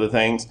on top of the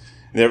things.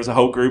 There was a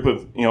whole group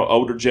of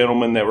older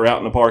gentlemen that were out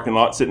in the parking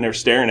lot sitting there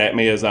staring at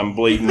me as I'm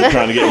bleeding,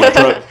 trying to get in my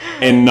truck,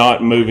 and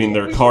not moving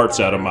their carts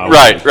out of my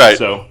way. Right.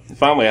 So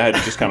finally, I had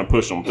to just kind of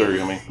push them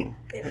through. I mean,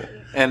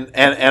 and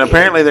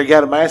apparently they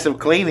got a massive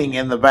cleaning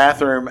in the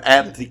bathroom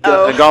at the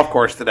golf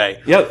course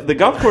today. Yeah, the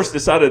golf course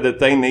decided that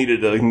they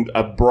needed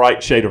a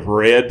bright shade of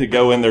red to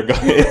go in their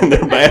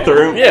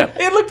bathroom. Yeah,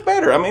 it looked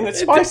better. I mean,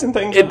 it's spicing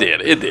things up.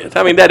 It did.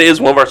 I mean, that is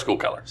one of our school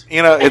colors.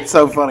 It's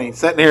so funny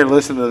sitting here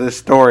listening to this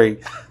story.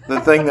 The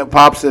thing that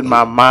pops in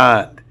my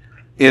mind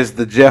is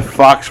the Jeff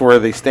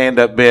Foxworthy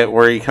stand-up bit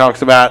where he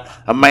talks about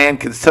a man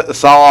could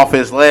saw off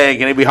his leg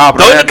and he'd be hopping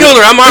around. Throw the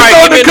cooler. I'm all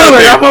right. Throw the cooler.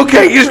 I'm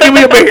okay. You just give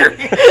me a beer.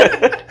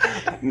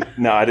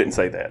 No, I didn't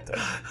say that,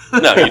 though.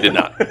 No, you did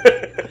not.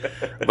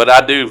 But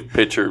I do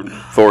picture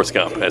Forrest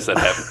Gump as that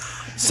happened.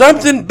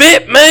 Something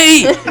bit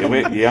me.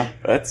 Yeah,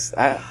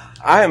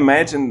 I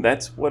imagine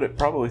that's what it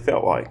probably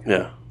felt like.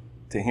 Yeah.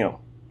 To him.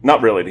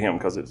 Not really to him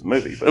because it was a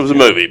movie. But it was a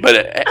movie,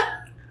 but...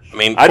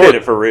 I did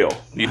it for real.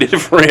 You did it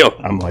for real.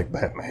 I'm like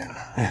Batman.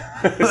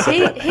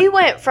 He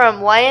went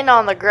from laying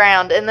on the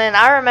ground, and then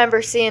I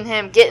remember seeing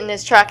him get in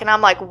his truck, and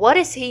I'm like, what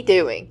is he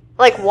doing?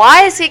 Like,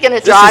 why is he going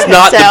to drive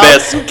himself?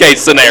 This is not the best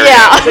case scenario.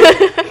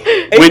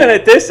 Yeah. Even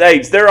at this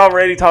age, they're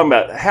already talking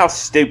about how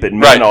stupid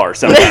men are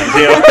sometimes.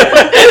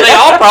 And they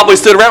all probably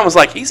stood around and was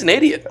like, he's an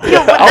idiot.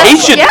 He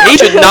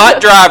should not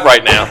drive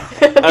right now.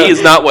 He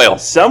is not well.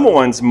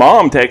 Someone's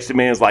mom texted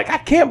me and was like, I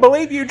can't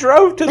believe you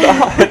drove to the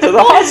hospital.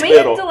 Me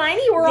and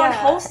Delaney were on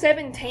hole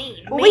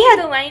 17.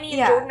 Delaney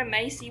and Jordan and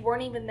Macy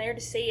weren't even there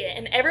to see it.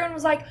 And everyone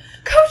was like,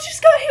 Coach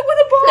just got hit with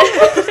a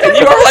ball. And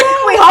you were like,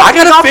 I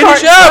got to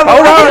finish up.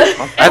 Hold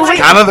on. That's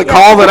kind of the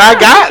call that I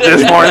got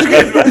this morning.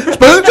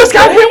 Spoon just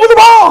got hit with a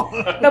ball.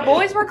 The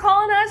boys were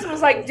calling us and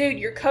was like, dude,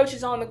 your coach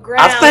is on the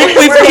ground. I think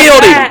we've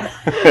killed him.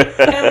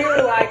 And we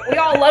were like, we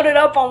all loaded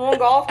up on one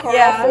golf cart,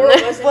 all four of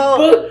us, and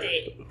booked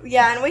it.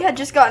 Yeah, and we had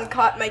just gotten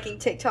caught making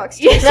TikToks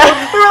too, so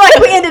we were like,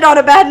 we ended on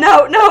a bad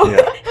note. No.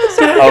 Yeah.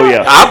 Oh,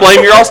 yeah. I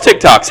blame your all's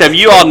TikToks. Have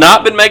you all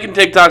not been making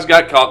TikToks,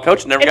 got caught?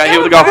 Coach never got hit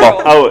with a golf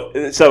ball.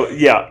 Oh, so,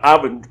 yeah,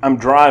 I'm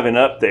driving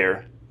up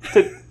there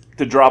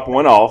to drop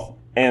one off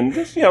and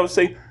just,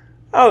 see,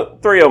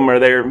 three of them are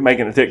there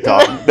making a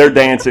TikTok. They're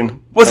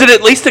dancing. Was it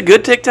at least a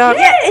good TikTok?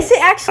 Yeah, it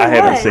actually was. I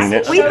haven't seen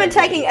it. We've been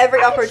taking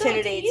every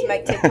opportunity to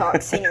make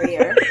TikToks senior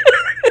year.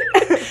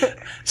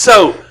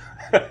 So...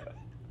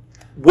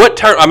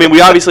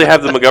 we obviously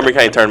have the Montgomery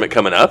County tournament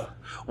coming up.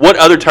 What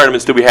other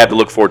tournaments do we have to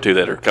look forward to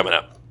that are coming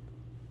up?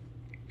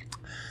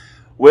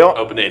 Well,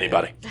 open to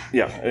anybody.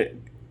 Yeah.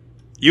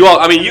 You all,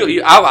 I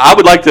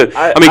would like to.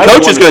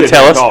 Coach is going to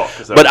tell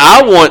us, but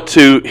I want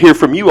to hear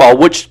from you all.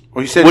 Well,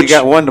 you said you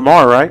got one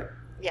tomorrow, right?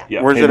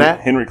 Yeah. Where's it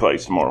at? Henry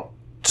Clay's tomorrow.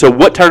 So,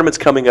 what tournaments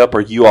coming up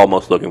are you all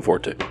most looking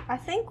forward to? I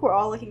think we're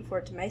all looking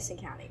forward to Mason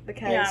County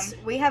because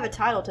we have a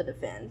title to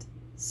defend.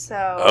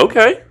 So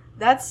okay,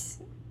 that's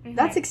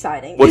That's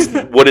exciting. What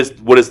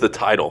is the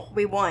title?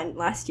 We won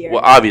last year.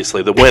 Well,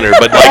 obviously the winner,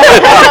 but like,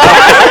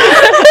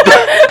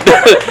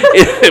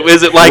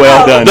 is it like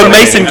Well done, the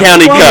Mason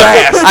County Cup?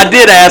 I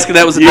did ask, and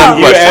that was a dumb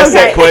You question. asked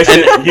that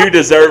question. You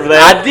deserve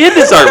that. I did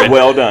deserve it.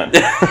 Well done.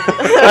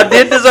 I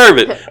did deserve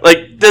it.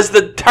 Like, does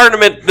the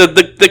tournament,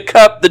 the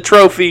cup, the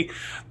trophy,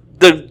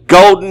 the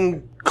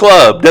Golden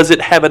Club, does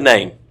it have a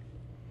name?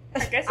 I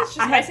guess it's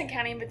just Mason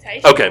County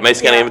Invitational. Okay,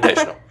 Mason County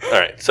Invitational. All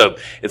right, so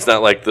it's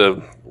not like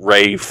the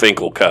Ray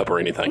Finkel Cup or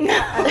anything.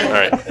 All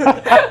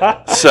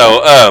right.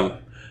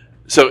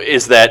 So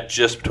is that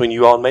just between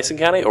you all and Mason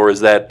County, or is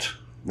that?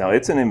 No,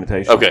 it's an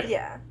invitation. Okay.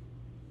 Yeah.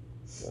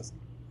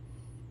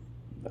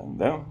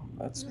 No,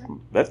 that's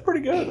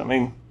pretty good. I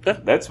mean,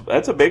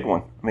 that's a big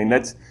one. I mean,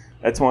 that's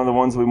one of the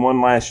ones we won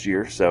last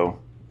year. So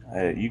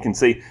you can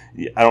see.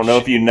 I don't know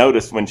if you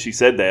noticed when she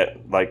said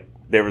that. Like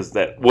there was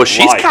that. Well,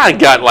 she's kind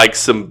of got like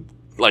some.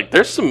 Like,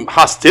 there's some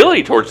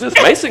hostility towards this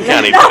Mason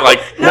County. No,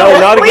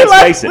 not against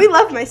Mason. We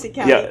love Mason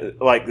County. Yeah,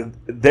 like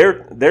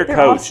their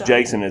coach awesome.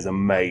 Jason is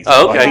amazing.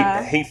 Oh, okay.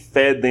 Like, he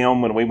fed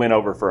them when we went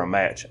over for a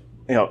match,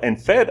 and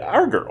fed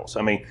our girls.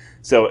 I mean,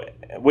 so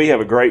we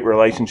have a great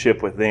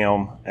relationship with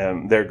them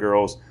and their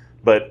girls.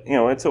 But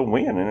it's a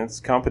win and it's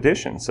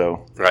competition.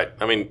 So right.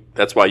 I mean,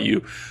 that's why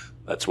you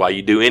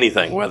do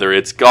anything, whether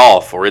it's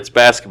golf or it's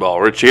basketball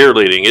or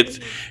cheerleading.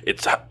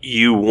 It's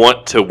you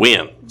want to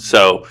win.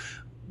 So.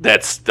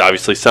 That's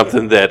obviously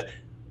something that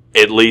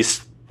at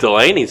least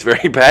Delaney's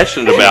very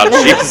passionate about.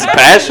 She's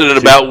passionate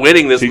about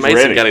winning this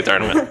Mason County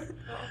tournament.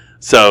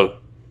 So,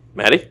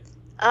 Maddie?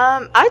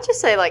 I'd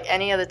just say, like,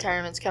 any of the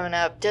tournaments coming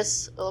up,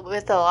 just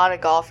with a lot of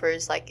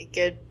golfers, like, a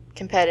good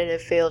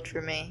competitive field for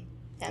me.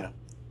 Yeah.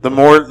 The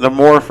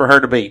more for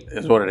her to beat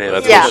is what it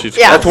is.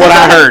 That's what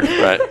I heard.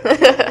 Right.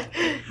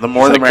 The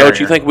more the merrier. Coach,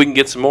 you think we can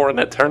get some more in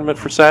that tournament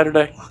for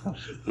Saturday?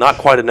 Not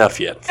quite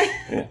enough yet.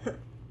 Yeah.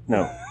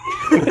 No.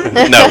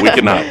 No, we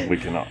cannot. We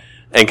cannot.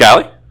 And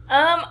Kylie?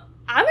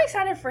 I'm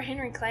excited for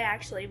Henry Clay,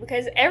 actually,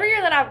 because every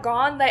year that I've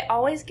gone, they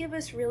always give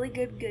us really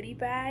good goodie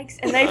bags,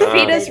 and they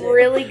feed us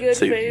really good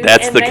food.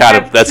 That's and the kind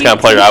of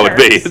player I would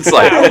be. It's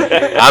like,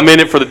 I'm in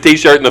it for the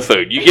T-shirt and the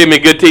food. You give me a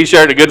good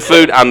T-shirt and good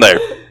food, I'm there.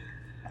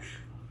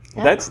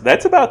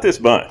 That's about this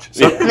bunch.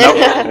 So,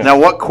 now,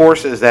 what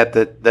course is that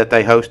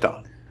they host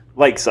on?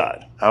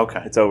 Lakeside.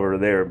 Okay. It's over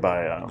there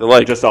by the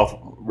lake. just off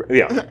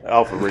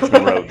of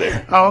Richmond Road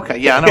there. Oh, okay.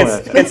 Yeah, I know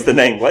that. Hence the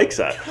name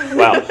Lakeside.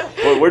 Wow.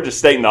 Well, we're just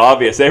stating the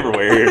obvious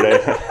everywhere here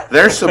today.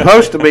 There's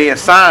supposed to be a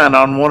sign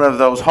on one of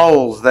those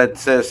holes that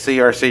says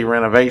CRC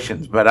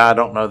Renovations, but I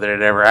don't know that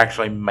it ever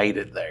actually made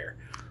it there.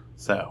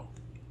 So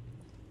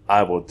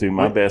I will do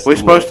my best. We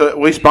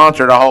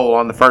sponsored a hole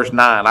on the first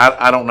 9.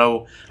 I don't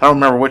know. I don't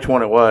remember which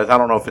one it was. I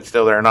don't know if it's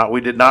still there or not. We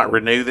did not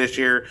renew this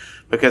year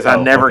because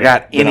I never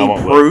got any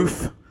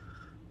proof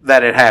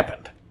that it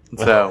happened.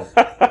 So,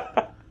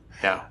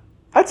 yeah.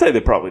 I'd say they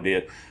probably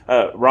did.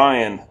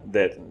 Ryan,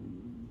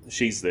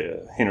 she's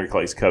the Henry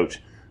Clay's coach.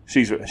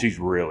 She's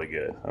really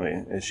good. I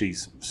mean,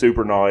 she's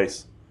super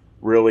nice,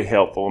 really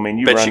helpful. I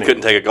mean, Bet she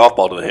couldn't take a golf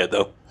ball to the head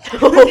though.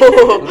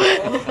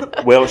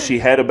 Well, she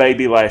had a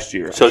baby last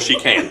year, so she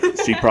can.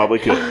 She probably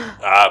could.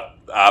 I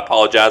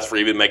apologize for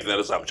even making that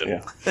assumption.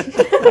 Yeah,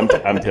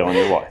 I'm telling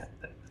your wife.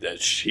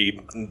 She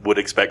would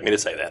expect me to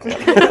say that.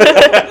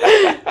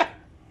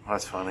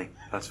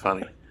 That's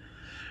funny.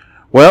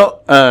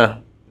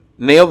 Well,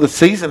 Neil, the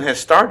season has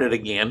started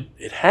again.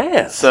 It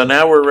has. So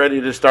now we're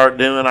ready to start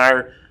doing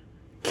our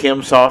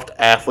KimSoft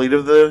Athlete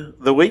of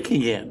the Week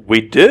again.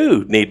 We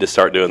do need to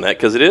start doing that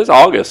because it is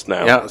August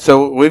now. Yeah,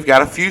 so we've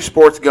got a few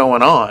sports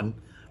going on,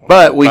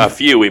 but By a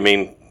few, we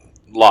mean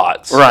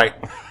lots. Right.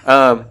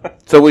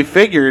 So we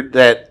figured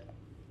that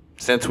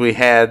since we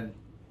had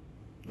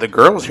the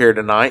girls here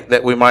tonight,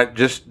 that we might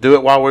just do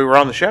it while we were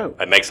on the show.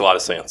 That makes a lot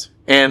of sense.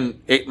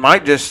 And it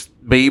might just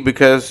be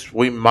because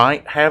we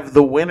might have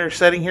the winner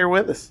sitting here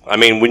with us. I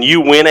mean, when you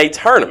win a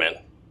tournament,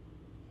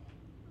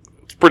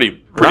 it's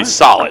pretty Right.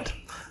 solid.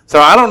 So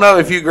I don't know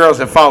if you girls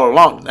have followed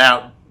along.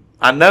 Now,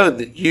 I know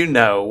that you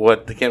know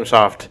what the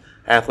KimSoft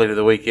Athlete of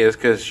the Week is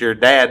because your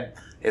dad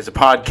is a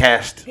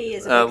podcast He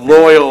is a big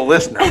loyal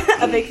listener.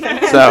 A big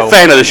fan. So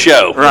Fan of the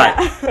show.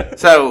 right.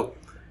 So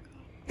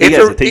He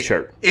has a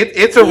T-shirt.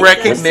 It's a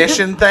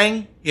recognition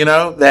thing,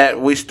 that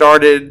we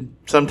started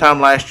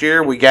sometime last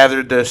year. We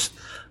gathered the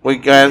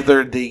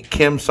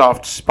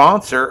KimSoft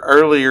sponsor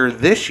earlier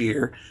this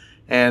year,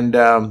 and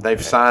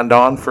they've signed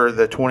on for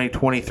the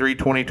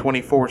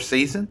 2023-2024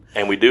 season.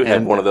 And we do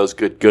have one of those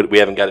good. We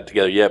haven't got it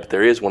together yet, but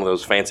there is one of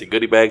those fancy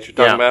goodie bags you're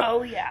talking about.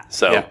 Oh, yeah.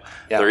 So Yeah.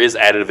 there is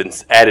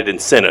added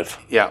incentive.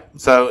 Yeah.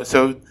 So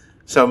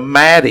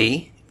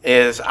Maddie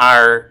is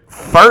our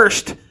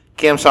first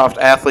KimSoft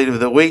Athlete of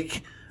the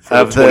Week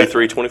of the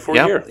 23-24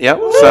 year. Yep.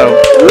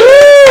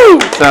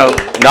 So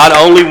not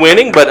only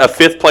winning, but a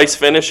 5th place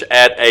finish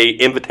at a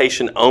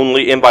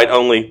invite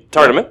only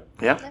tournament.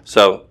 Yeah.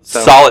 So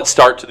solid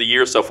start to the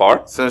year so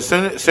far. So as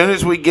soon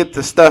as we get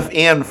the stuff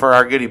in for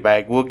our goodie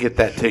bag, we'll get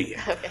that to you.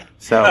 Okay.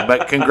 So,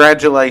 but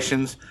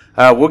congratulations.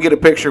 We'll get a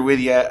picture with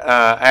you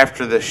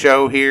after the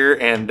show here,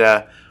 and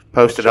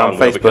post it on Sean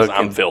will, because Facebook.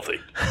 I'm filthy.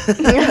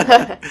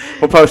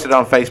 We'll post it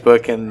on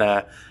Facebook and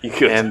You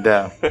could. and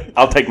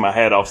I'll take my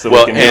hat off so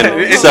Well, we can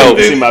and so so-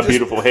 see my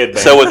beautiful headband.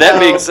 So with that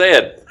being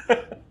said,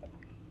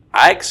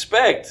 I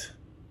expect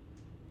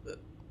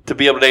to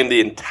be able to name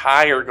the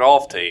entire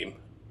golf team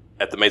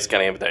at the Mason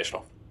County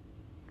Invitational.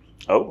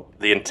 oh,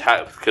 The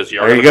entire, because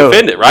you're There going you to go.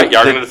 defend it, right?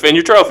 You're The- going to defend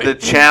your trophy. the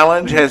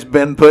challenge has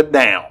been put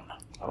down.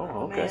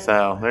 okay.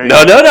 So there you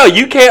No, go. no,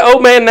 you can't owe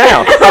man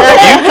now.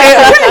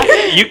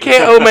 You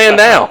can't owe man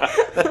now.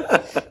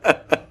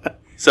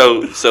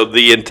 So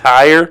the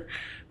entire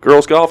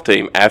girls golf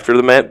team after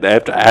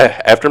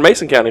after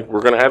Mason County,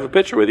 we're going to have a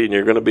picture with you, and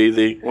you're going to be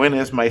the. When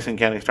is Mason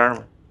County's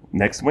tournament?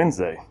 Next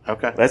Wednesday.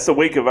 Okay. That's the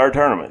week of our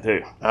tournament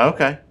too.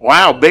 Okay.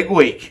 Wow, big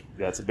week.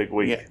 That's a big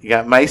week. You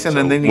got Mason,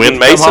 and then you Win get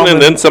to come Mason, home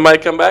and then somebody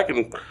come back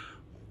and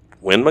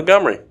win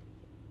Montgomery.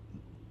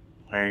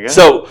 there you go.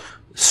 So,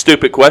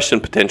 stupid question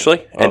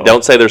potentially, and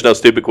don't say there's no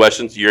stupid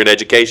questions. You're in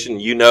education,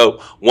 you know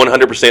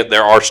 100%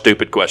 there are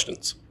stupid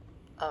questions.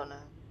 Oh no.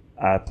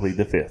 I plead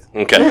the fifth.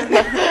 Okay.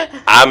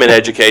 I'm in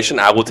education.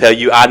 I will tell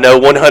you I know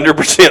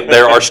 100%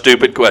 there are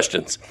stupid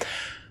questions.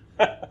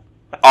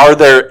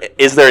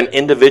 Is there an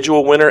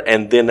individual winner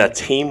and then a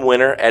team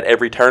winner at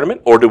every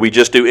tournament, or do we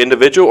just do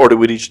individual, or do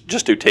we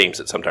just do teams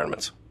at some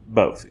tournaments?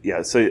 Both.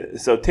 Yeah.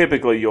 So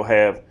typically you'll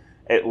have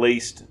at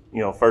least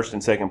first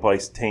and second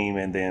place team,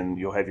 and then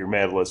you'll have your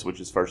medalist, which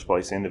is first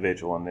place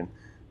individual, and then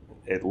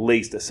at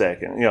least a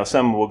second.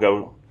 Some will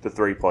go to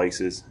 3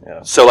 places.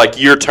 So, like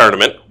your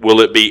tournament, will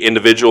it be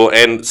individual?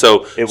 And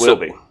so It will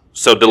be.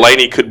 So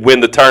Delaney could win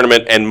the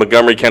tournament, and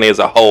Montgomery County as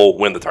a whole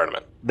win the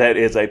tournament. That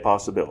is a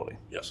possibility.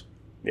 Yes.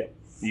 Yeah.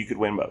 You could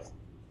win both.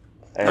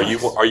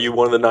 Are you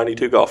one of the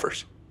 92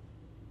 golfers?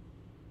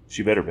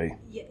 She better be.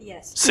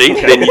 Yes. See,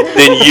 then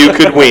you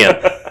could win.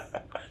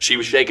 She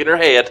was shaking her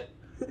head.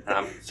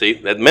 See,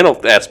 that mental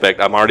aspect,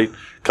 I'm already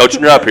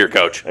coaching her up here,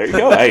 Coach. There you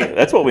go. Hey,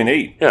 that's what we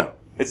need. Yeah.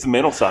 It's the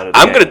mental side of it.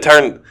 I'm going to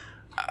turn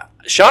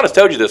 – Sean has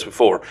told you this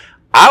before.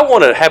 I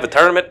want to have a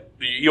tournament.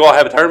 You all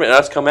have a tournament, and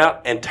us come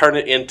out and turn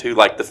it into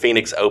like the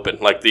Phoenix Open,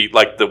 like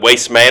the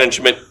Waste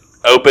Management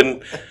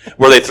Open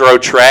where they throw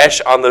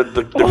trash on the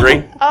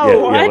green. Oh, Yeah,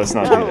 what? let's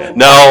not do that.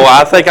 No,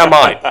 I think I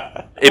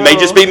might. It may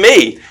just be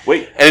me.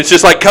 And it's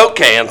just like Coke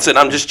cans, and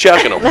I'm just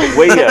chucking them.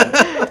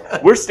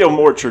 We're still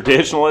more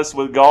traditionalists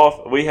with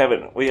golf. We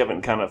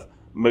haven't kind of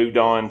moved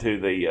on to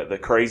the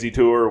crazy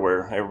tour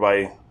where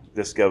everybody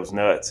just goes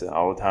nuts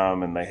all the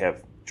time, and they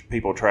have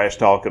people trash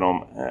talking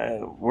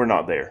them. We're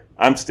not there.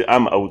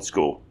 I'm old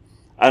school.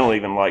 I don't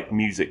even like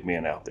music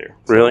being out there.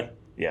 So, Really?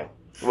 yeah.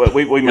 Well,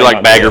 we You're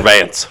like Bagger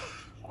Vance.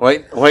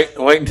 Wait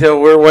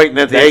until we're waiting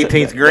at the That's-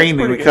 18th that's green in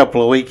pretty a good.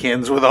 couple of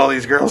weekends with all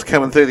these girls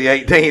coming through the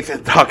 18th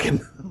and talking.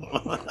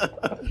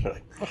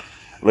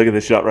 Look at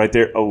this shot right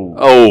there.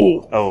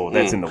 Oh,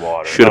 that's in the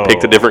water. Should have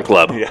picked a different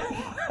club. Yeah.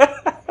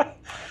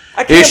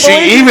 Is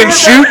she even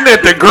shooting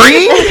at the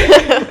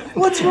green?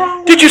 What's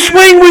wrong? Did you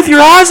swing with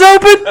your eyes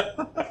open?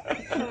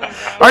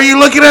 Are you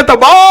looking at the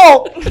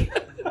ball?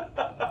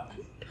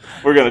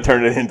 We're going to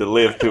turn it into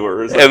live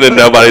tours. And then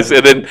everybody's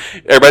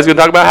going to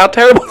talk about how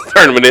terrible the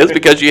tournament is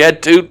because you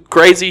had 2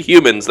 crazy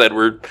humans that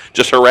were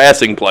just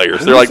harassing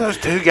players. They're like, those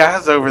 2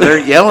 guys over there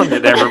yelling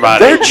at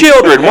everybody. they're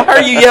children. Why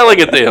are you yelling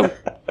at them?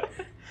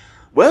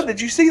 Well, did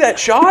you see that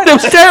shot?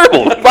 That was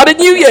terrible. Why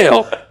didn't you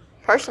yell?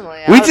 Personally,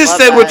 I We would just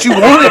love said that. what you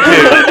wanted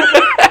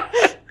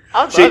to.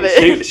 I would love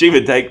it. She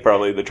would take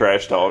probably the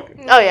trash talk.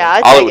 Oh yeah,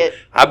 I'd All take it- it.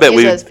 I bet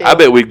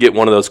Use we'd get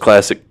one of those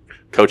classic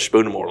Coach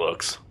Spoonamore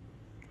looks.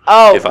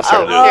 Oh, if I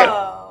started doing here.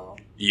 Oh.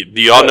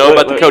 Do y'all know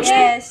about the Coach?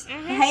 Yes.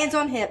 Hands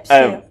on hips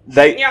too.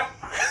 They Yeah.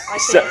 Like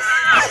so- this.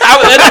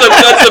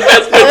 That's the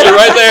best picture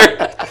right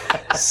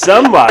there.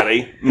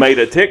 somebody made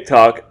a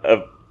TikTok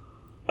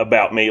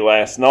about me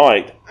last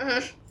night,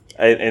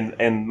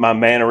 and my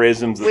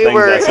mannerisms. The We things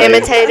were I say,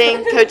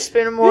 imitating Coach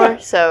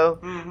Spoonamore, so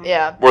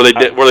yeah. Were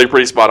they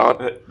pretty spot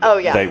on? Oh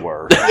yeah. They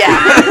were. Yeah.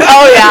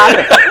 Oh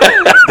yeah.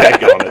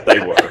 Daggone it, they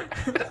were.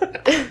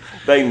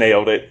 They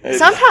nailed it.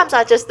 Sometimes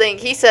I just think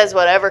he says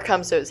whatever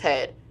comes to his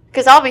head.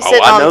 Because I'll be sitting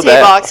I on know the that.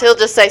 tee box, he'll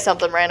just say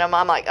something random.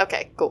 I'm like,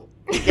 okay, cool.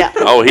 Yeah.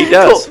 Oh, he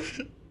does.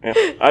 Cool. Yeah,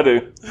 I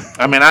do.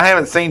 I mean, I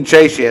haven't seen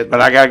Chase yet,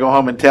 but I got to go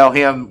home and tell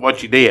him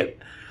what you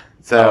did.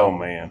 So, Oh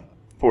man,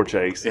 poor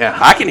Chase. yeah.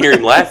 I can hear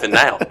him laughing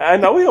now. I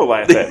know he'll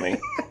laugh at me.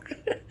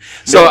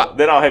 So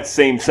then I'll have to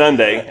see him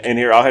Sunday, and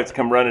here I'll have to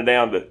come running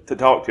down to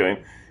talk to him,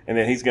 and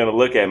then he's going to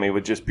look at me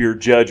with just pure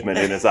judgment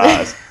in his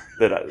eyes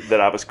that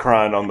I was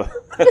crying on the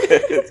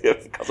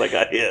because I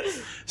got hit.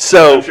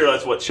 So I'm sure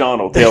that's what Sean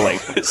will tell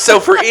him. So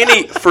for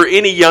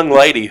any young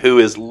lady who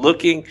is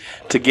looking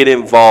to get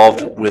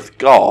involved with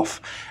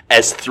golf,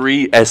 as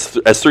three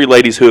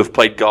ladies who have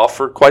played golf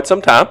for quite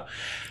some time,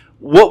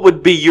 what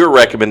would be your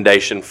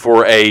recommendation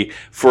for a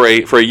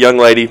young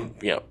lady,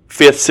 5th,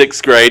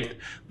 6th grade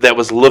that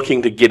was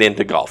looking to get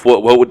into golf?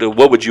 What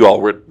would you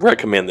all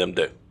recommend them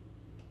do?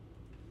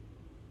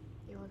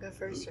 You want to go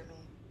first or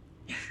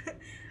me?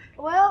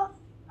 Well,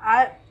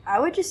 I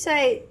would just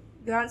say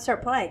go out and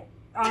start playing.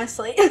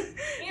 honestly.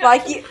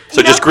 Like you.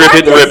 So just grip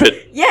it and rip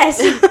it. Yes.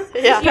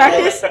 Yeah.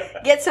 Practice.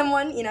 Get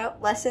someone.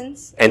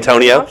 Lessons.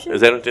 Antonio? Options.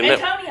 Is that Antonio.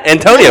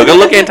 Antonio? Go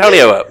look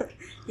Antonio up.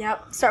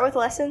 Yep. Start with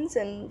lessons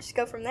and just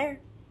go from there.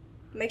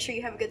 Make sure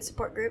you have a good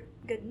support group,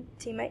 good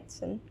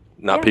teammates, and.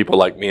 Not Yeah. people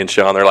like me and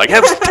Sean. They're like,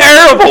 that's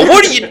terrible.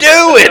 What are you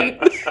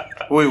doing?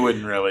 We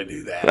wouldn't really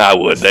do that. I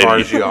would. As far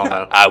as you all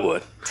know. I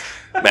would.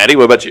 Maddie,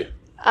 what about you?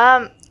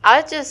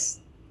 I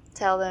just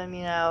tell them,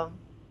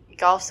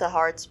 golf's a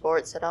hard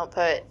sport, so don't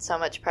put so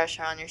much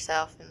pressure on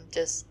yourself and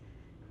just,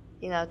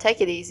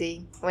 take it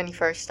easy when you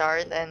first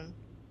start. And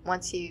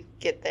once you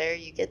get there,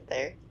 you get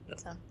there.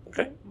 So.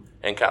 Okay.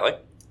 And Kylie?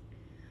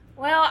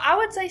 Well, I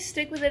would say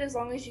stick with it as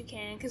long as you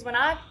can, because when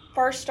I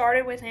first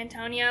started with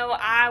Antonio,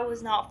 I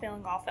was not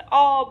feeling golf at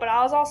all, but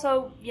I was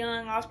also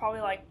young. I was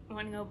probably like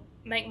wanting to go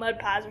make mud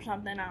pies or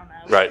something. I don't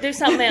know. Right. Do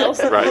something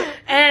else. Right.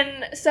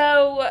 And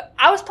so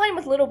I was playing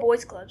with little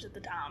boys clubs at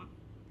the time,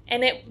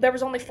 and there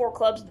was only 4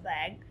 clubs in the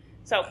bag.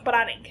 So, but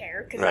I didn't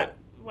care because Right.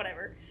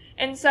 whatever.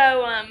 And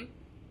so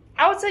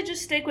I would say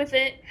just stick with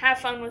it, have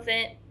fun with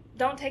it.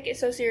 Don't take it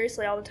so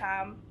seriously all the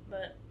time,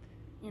 but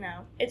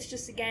it's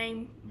just a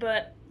game.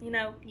 But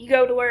you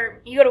go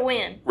to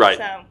win. Right.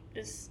 So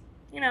just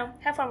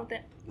have fun with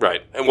it.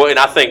 Right. And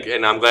I think,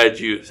 and I'm glad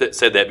you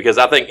said that, because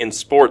I think in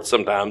sports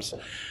sometimes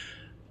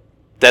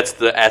that's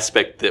the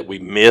aspect that we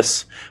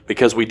miss,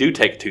 because we do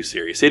take it too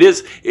serious. It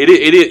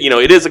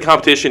is a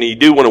competition and you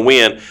do want to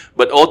win,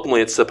 but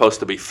ultimately it's supposed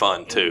to be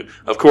fun too.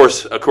 Of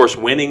course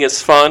winning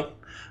is fun,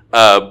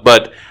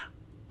 but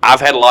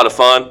I've had a lot of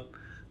fun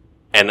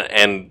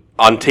and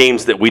on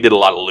teams that we did a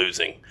lot of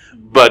losing.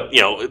 But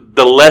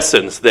the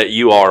lessons that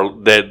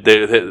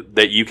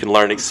that you can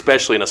learn,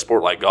 especially in a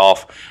sport like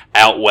golf,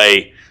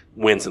 outweigh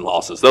wins and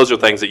losses. Those are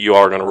things that you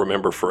are going to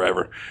remember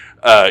forever.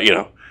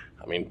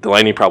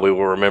 Delaney probably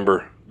will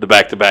remember the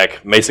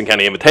back-to-back Mason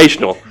County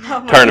Invitational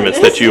tournaments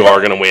that you are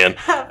going to win.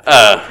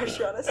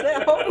 Pressure on us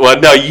now. Well,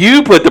 no,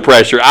 you put the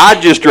pressure. I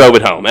just drove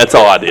it home. That's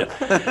all I did.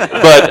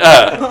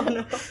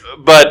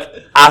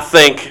 But I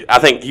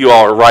think you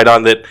all are right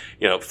on that.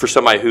 For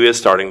somebody who is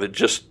starting, that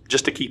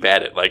just to keep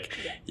at it, like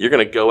you're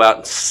going to go out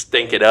and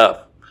stink it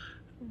up,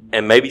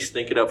 and maybe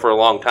stink it up for a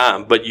long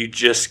time, but you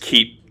just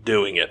keep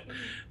doing it.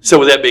 So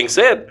with that being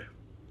said,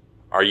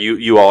 are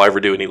you all ever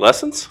do any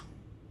lessons?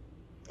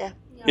 Yeah.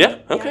 Yeah.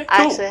 Okay. I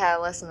Cool. actually had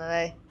a lesson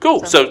today.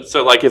 Cool.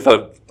 So like if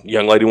a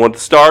young lady wanted to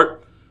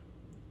start,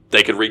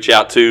 they could reach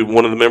out to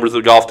one of the members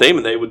of the golf team,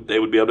 and they would be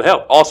able to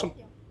help. Awesome.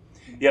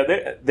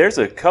 Yeah, there's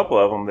a couple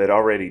of them that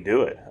already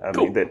do it. I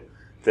Cool. mean,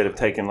 that have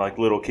taken like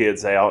little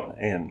kids out,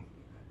 and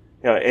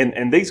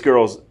and these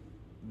girls,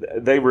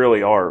 they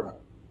really are.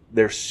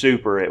 They're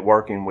super at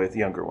working with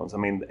younger ones. I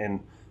mean,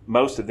 and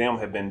most of them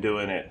have been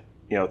doing it,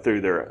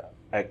 through their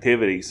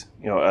activities,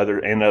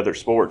 other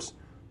sports,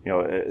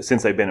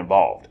 since they've been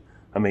involved.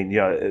 I mean,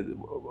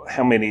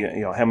 how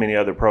many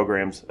other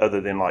programs other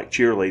than like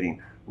cheerleading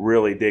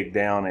really dig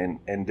down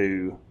and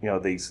do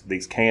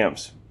these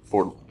camps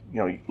for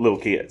little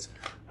kids,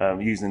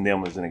 using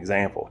them as an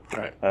example.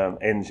 Right.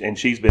 And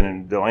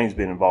Delaney's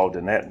been involved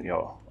in that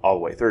all the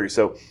way through.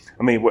 So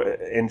I mean,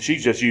 and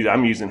she's just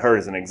I'm using her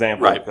as an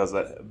example, Right. because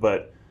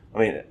but I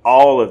mean,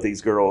 all of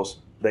these girls,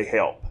 they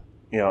help,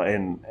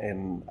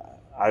 and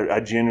I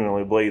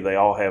genuinely believe they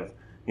all have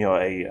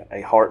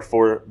a heart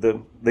for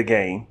the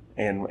game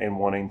and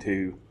wanting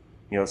to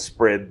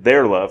spread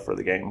their love for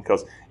the game,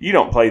 because you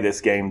don't play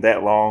this game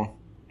that long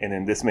and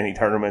in this many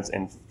tournaments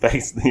and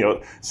face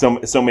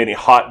so many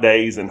hot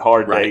days and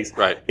hard days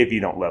if you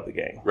don't love the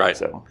game. Right.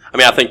 So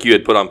I think you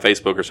had put on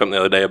Facebook or something the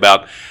other day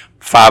about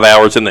 5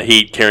 hours in the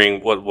heat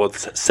carrying what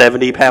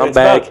 70-pound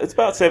bag. It's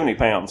about 70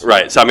 pounds.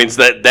 Right. So I mean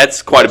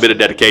that's quite a bit of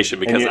dedication,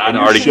 because and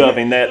you're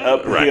shoving that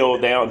uphill,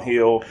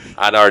 downhill.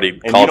 I'd already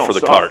and called you for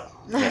don't the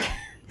stop. cart.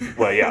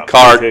 Well, yeah,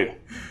 Cart. me too.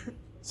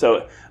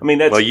 So I mean,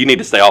 that's Well, you need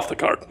to stay off the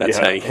cart. That's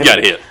how you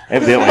got hit.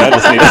 Evidently, I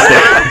just need to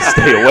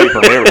stay away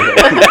from everything.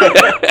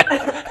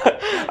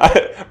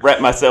 I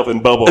wrap myself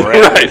in bubble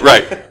wrap.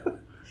 Right.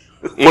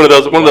 One of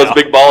those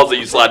big balls that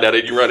you slide down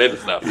and you run into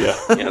stuff. Yeah,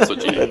 that's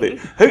what you need. We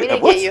need to get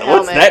you a What's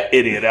helmet. that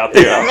idiot out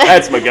there?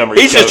 That's Montgomery.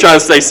 He's just trying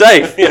to stay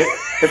safe.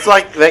 It's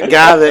like that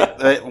guy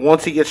that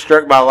once he gets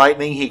struck by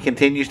lightning, he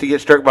continues to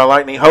get struck by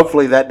lightning.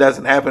 Hopefully that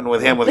doesn't happen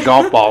with him with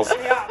golf balls.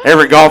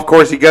 Every golf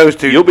course he goes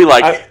to. You'll be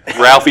like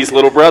Ralphie's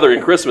little brother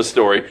in Christmas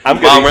Story. I'm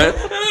going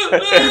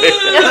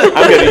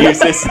to use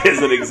this as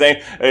an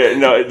example,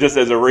 just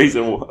as a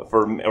reason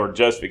or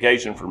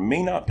justification for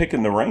me not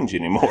picking the range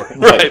anymore.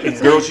 Right.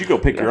 Like, girls, you go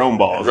pick your own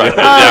balls. Right.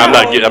 I'm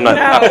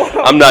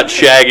not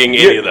shagging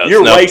any of those.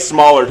 You're No. way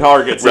smaller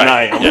targets than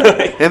I am.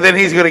 And then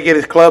he's going to get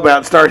his club out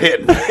and start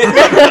hitting.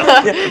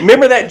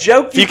 Remember that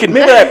joke?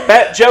 Remember that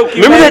fat joke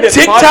you Remember made? that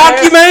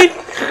TikTok you made?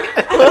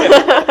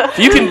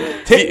 You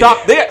can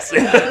TikTok this.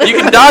 You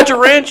can dodge a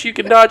wrench. You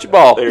can dodge a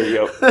ball. There you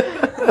go.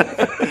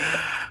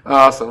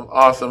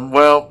 Awesome.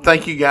 Well,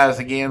 thank you guys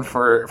again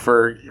for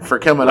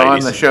coming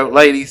on the show,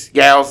 ladies,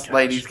 gals.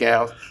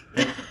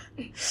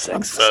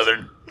 Sex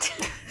Southern.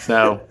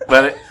 So,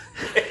 but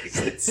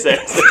It's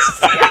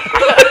sexist.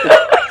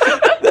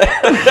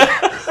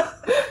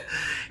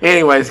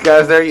 Anyways,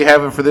 guys, there you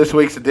have it for this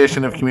week's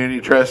edition of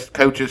Community Trust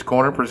Coaches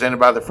Corner, presented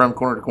by the From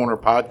Corner to Corner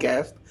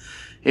podcast.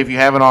 If you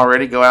haven't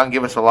already, go out and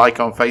give us a like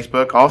on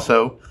Facebook.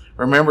 Also,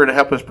 remember to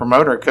help us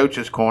promote our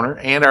Coaches Corner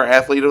and our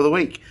Athlete of the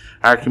Week.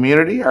 Our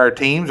community, our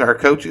teams, our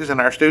coaches,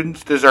 and our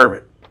students deserve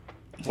it.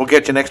 We'll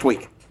get you next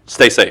week.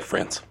 Stay safe,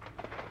 friends.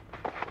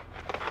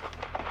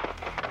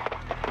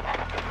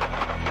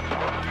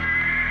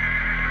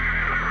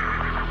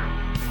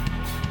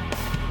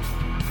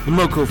 The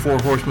Moco Four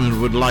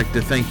Horsemen would like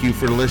to thank you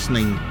for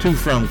listening to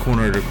From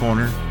Corner to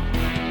Corner.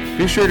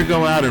 Be sure to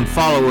go out and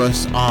follow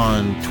us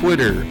on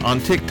Twitter, on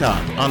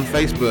TikTok, on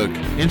Facebook,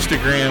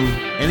 Instagram,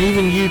 and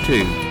even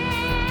YouTube.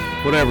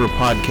 Whatever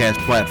podcast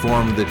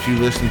platform that you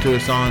listen to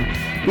us on,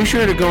 be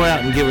sure to go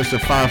out and give us a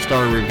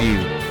 5-star review.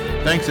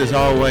 Thanks as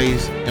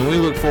always, and we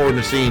look forward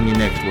to seeing you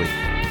next week.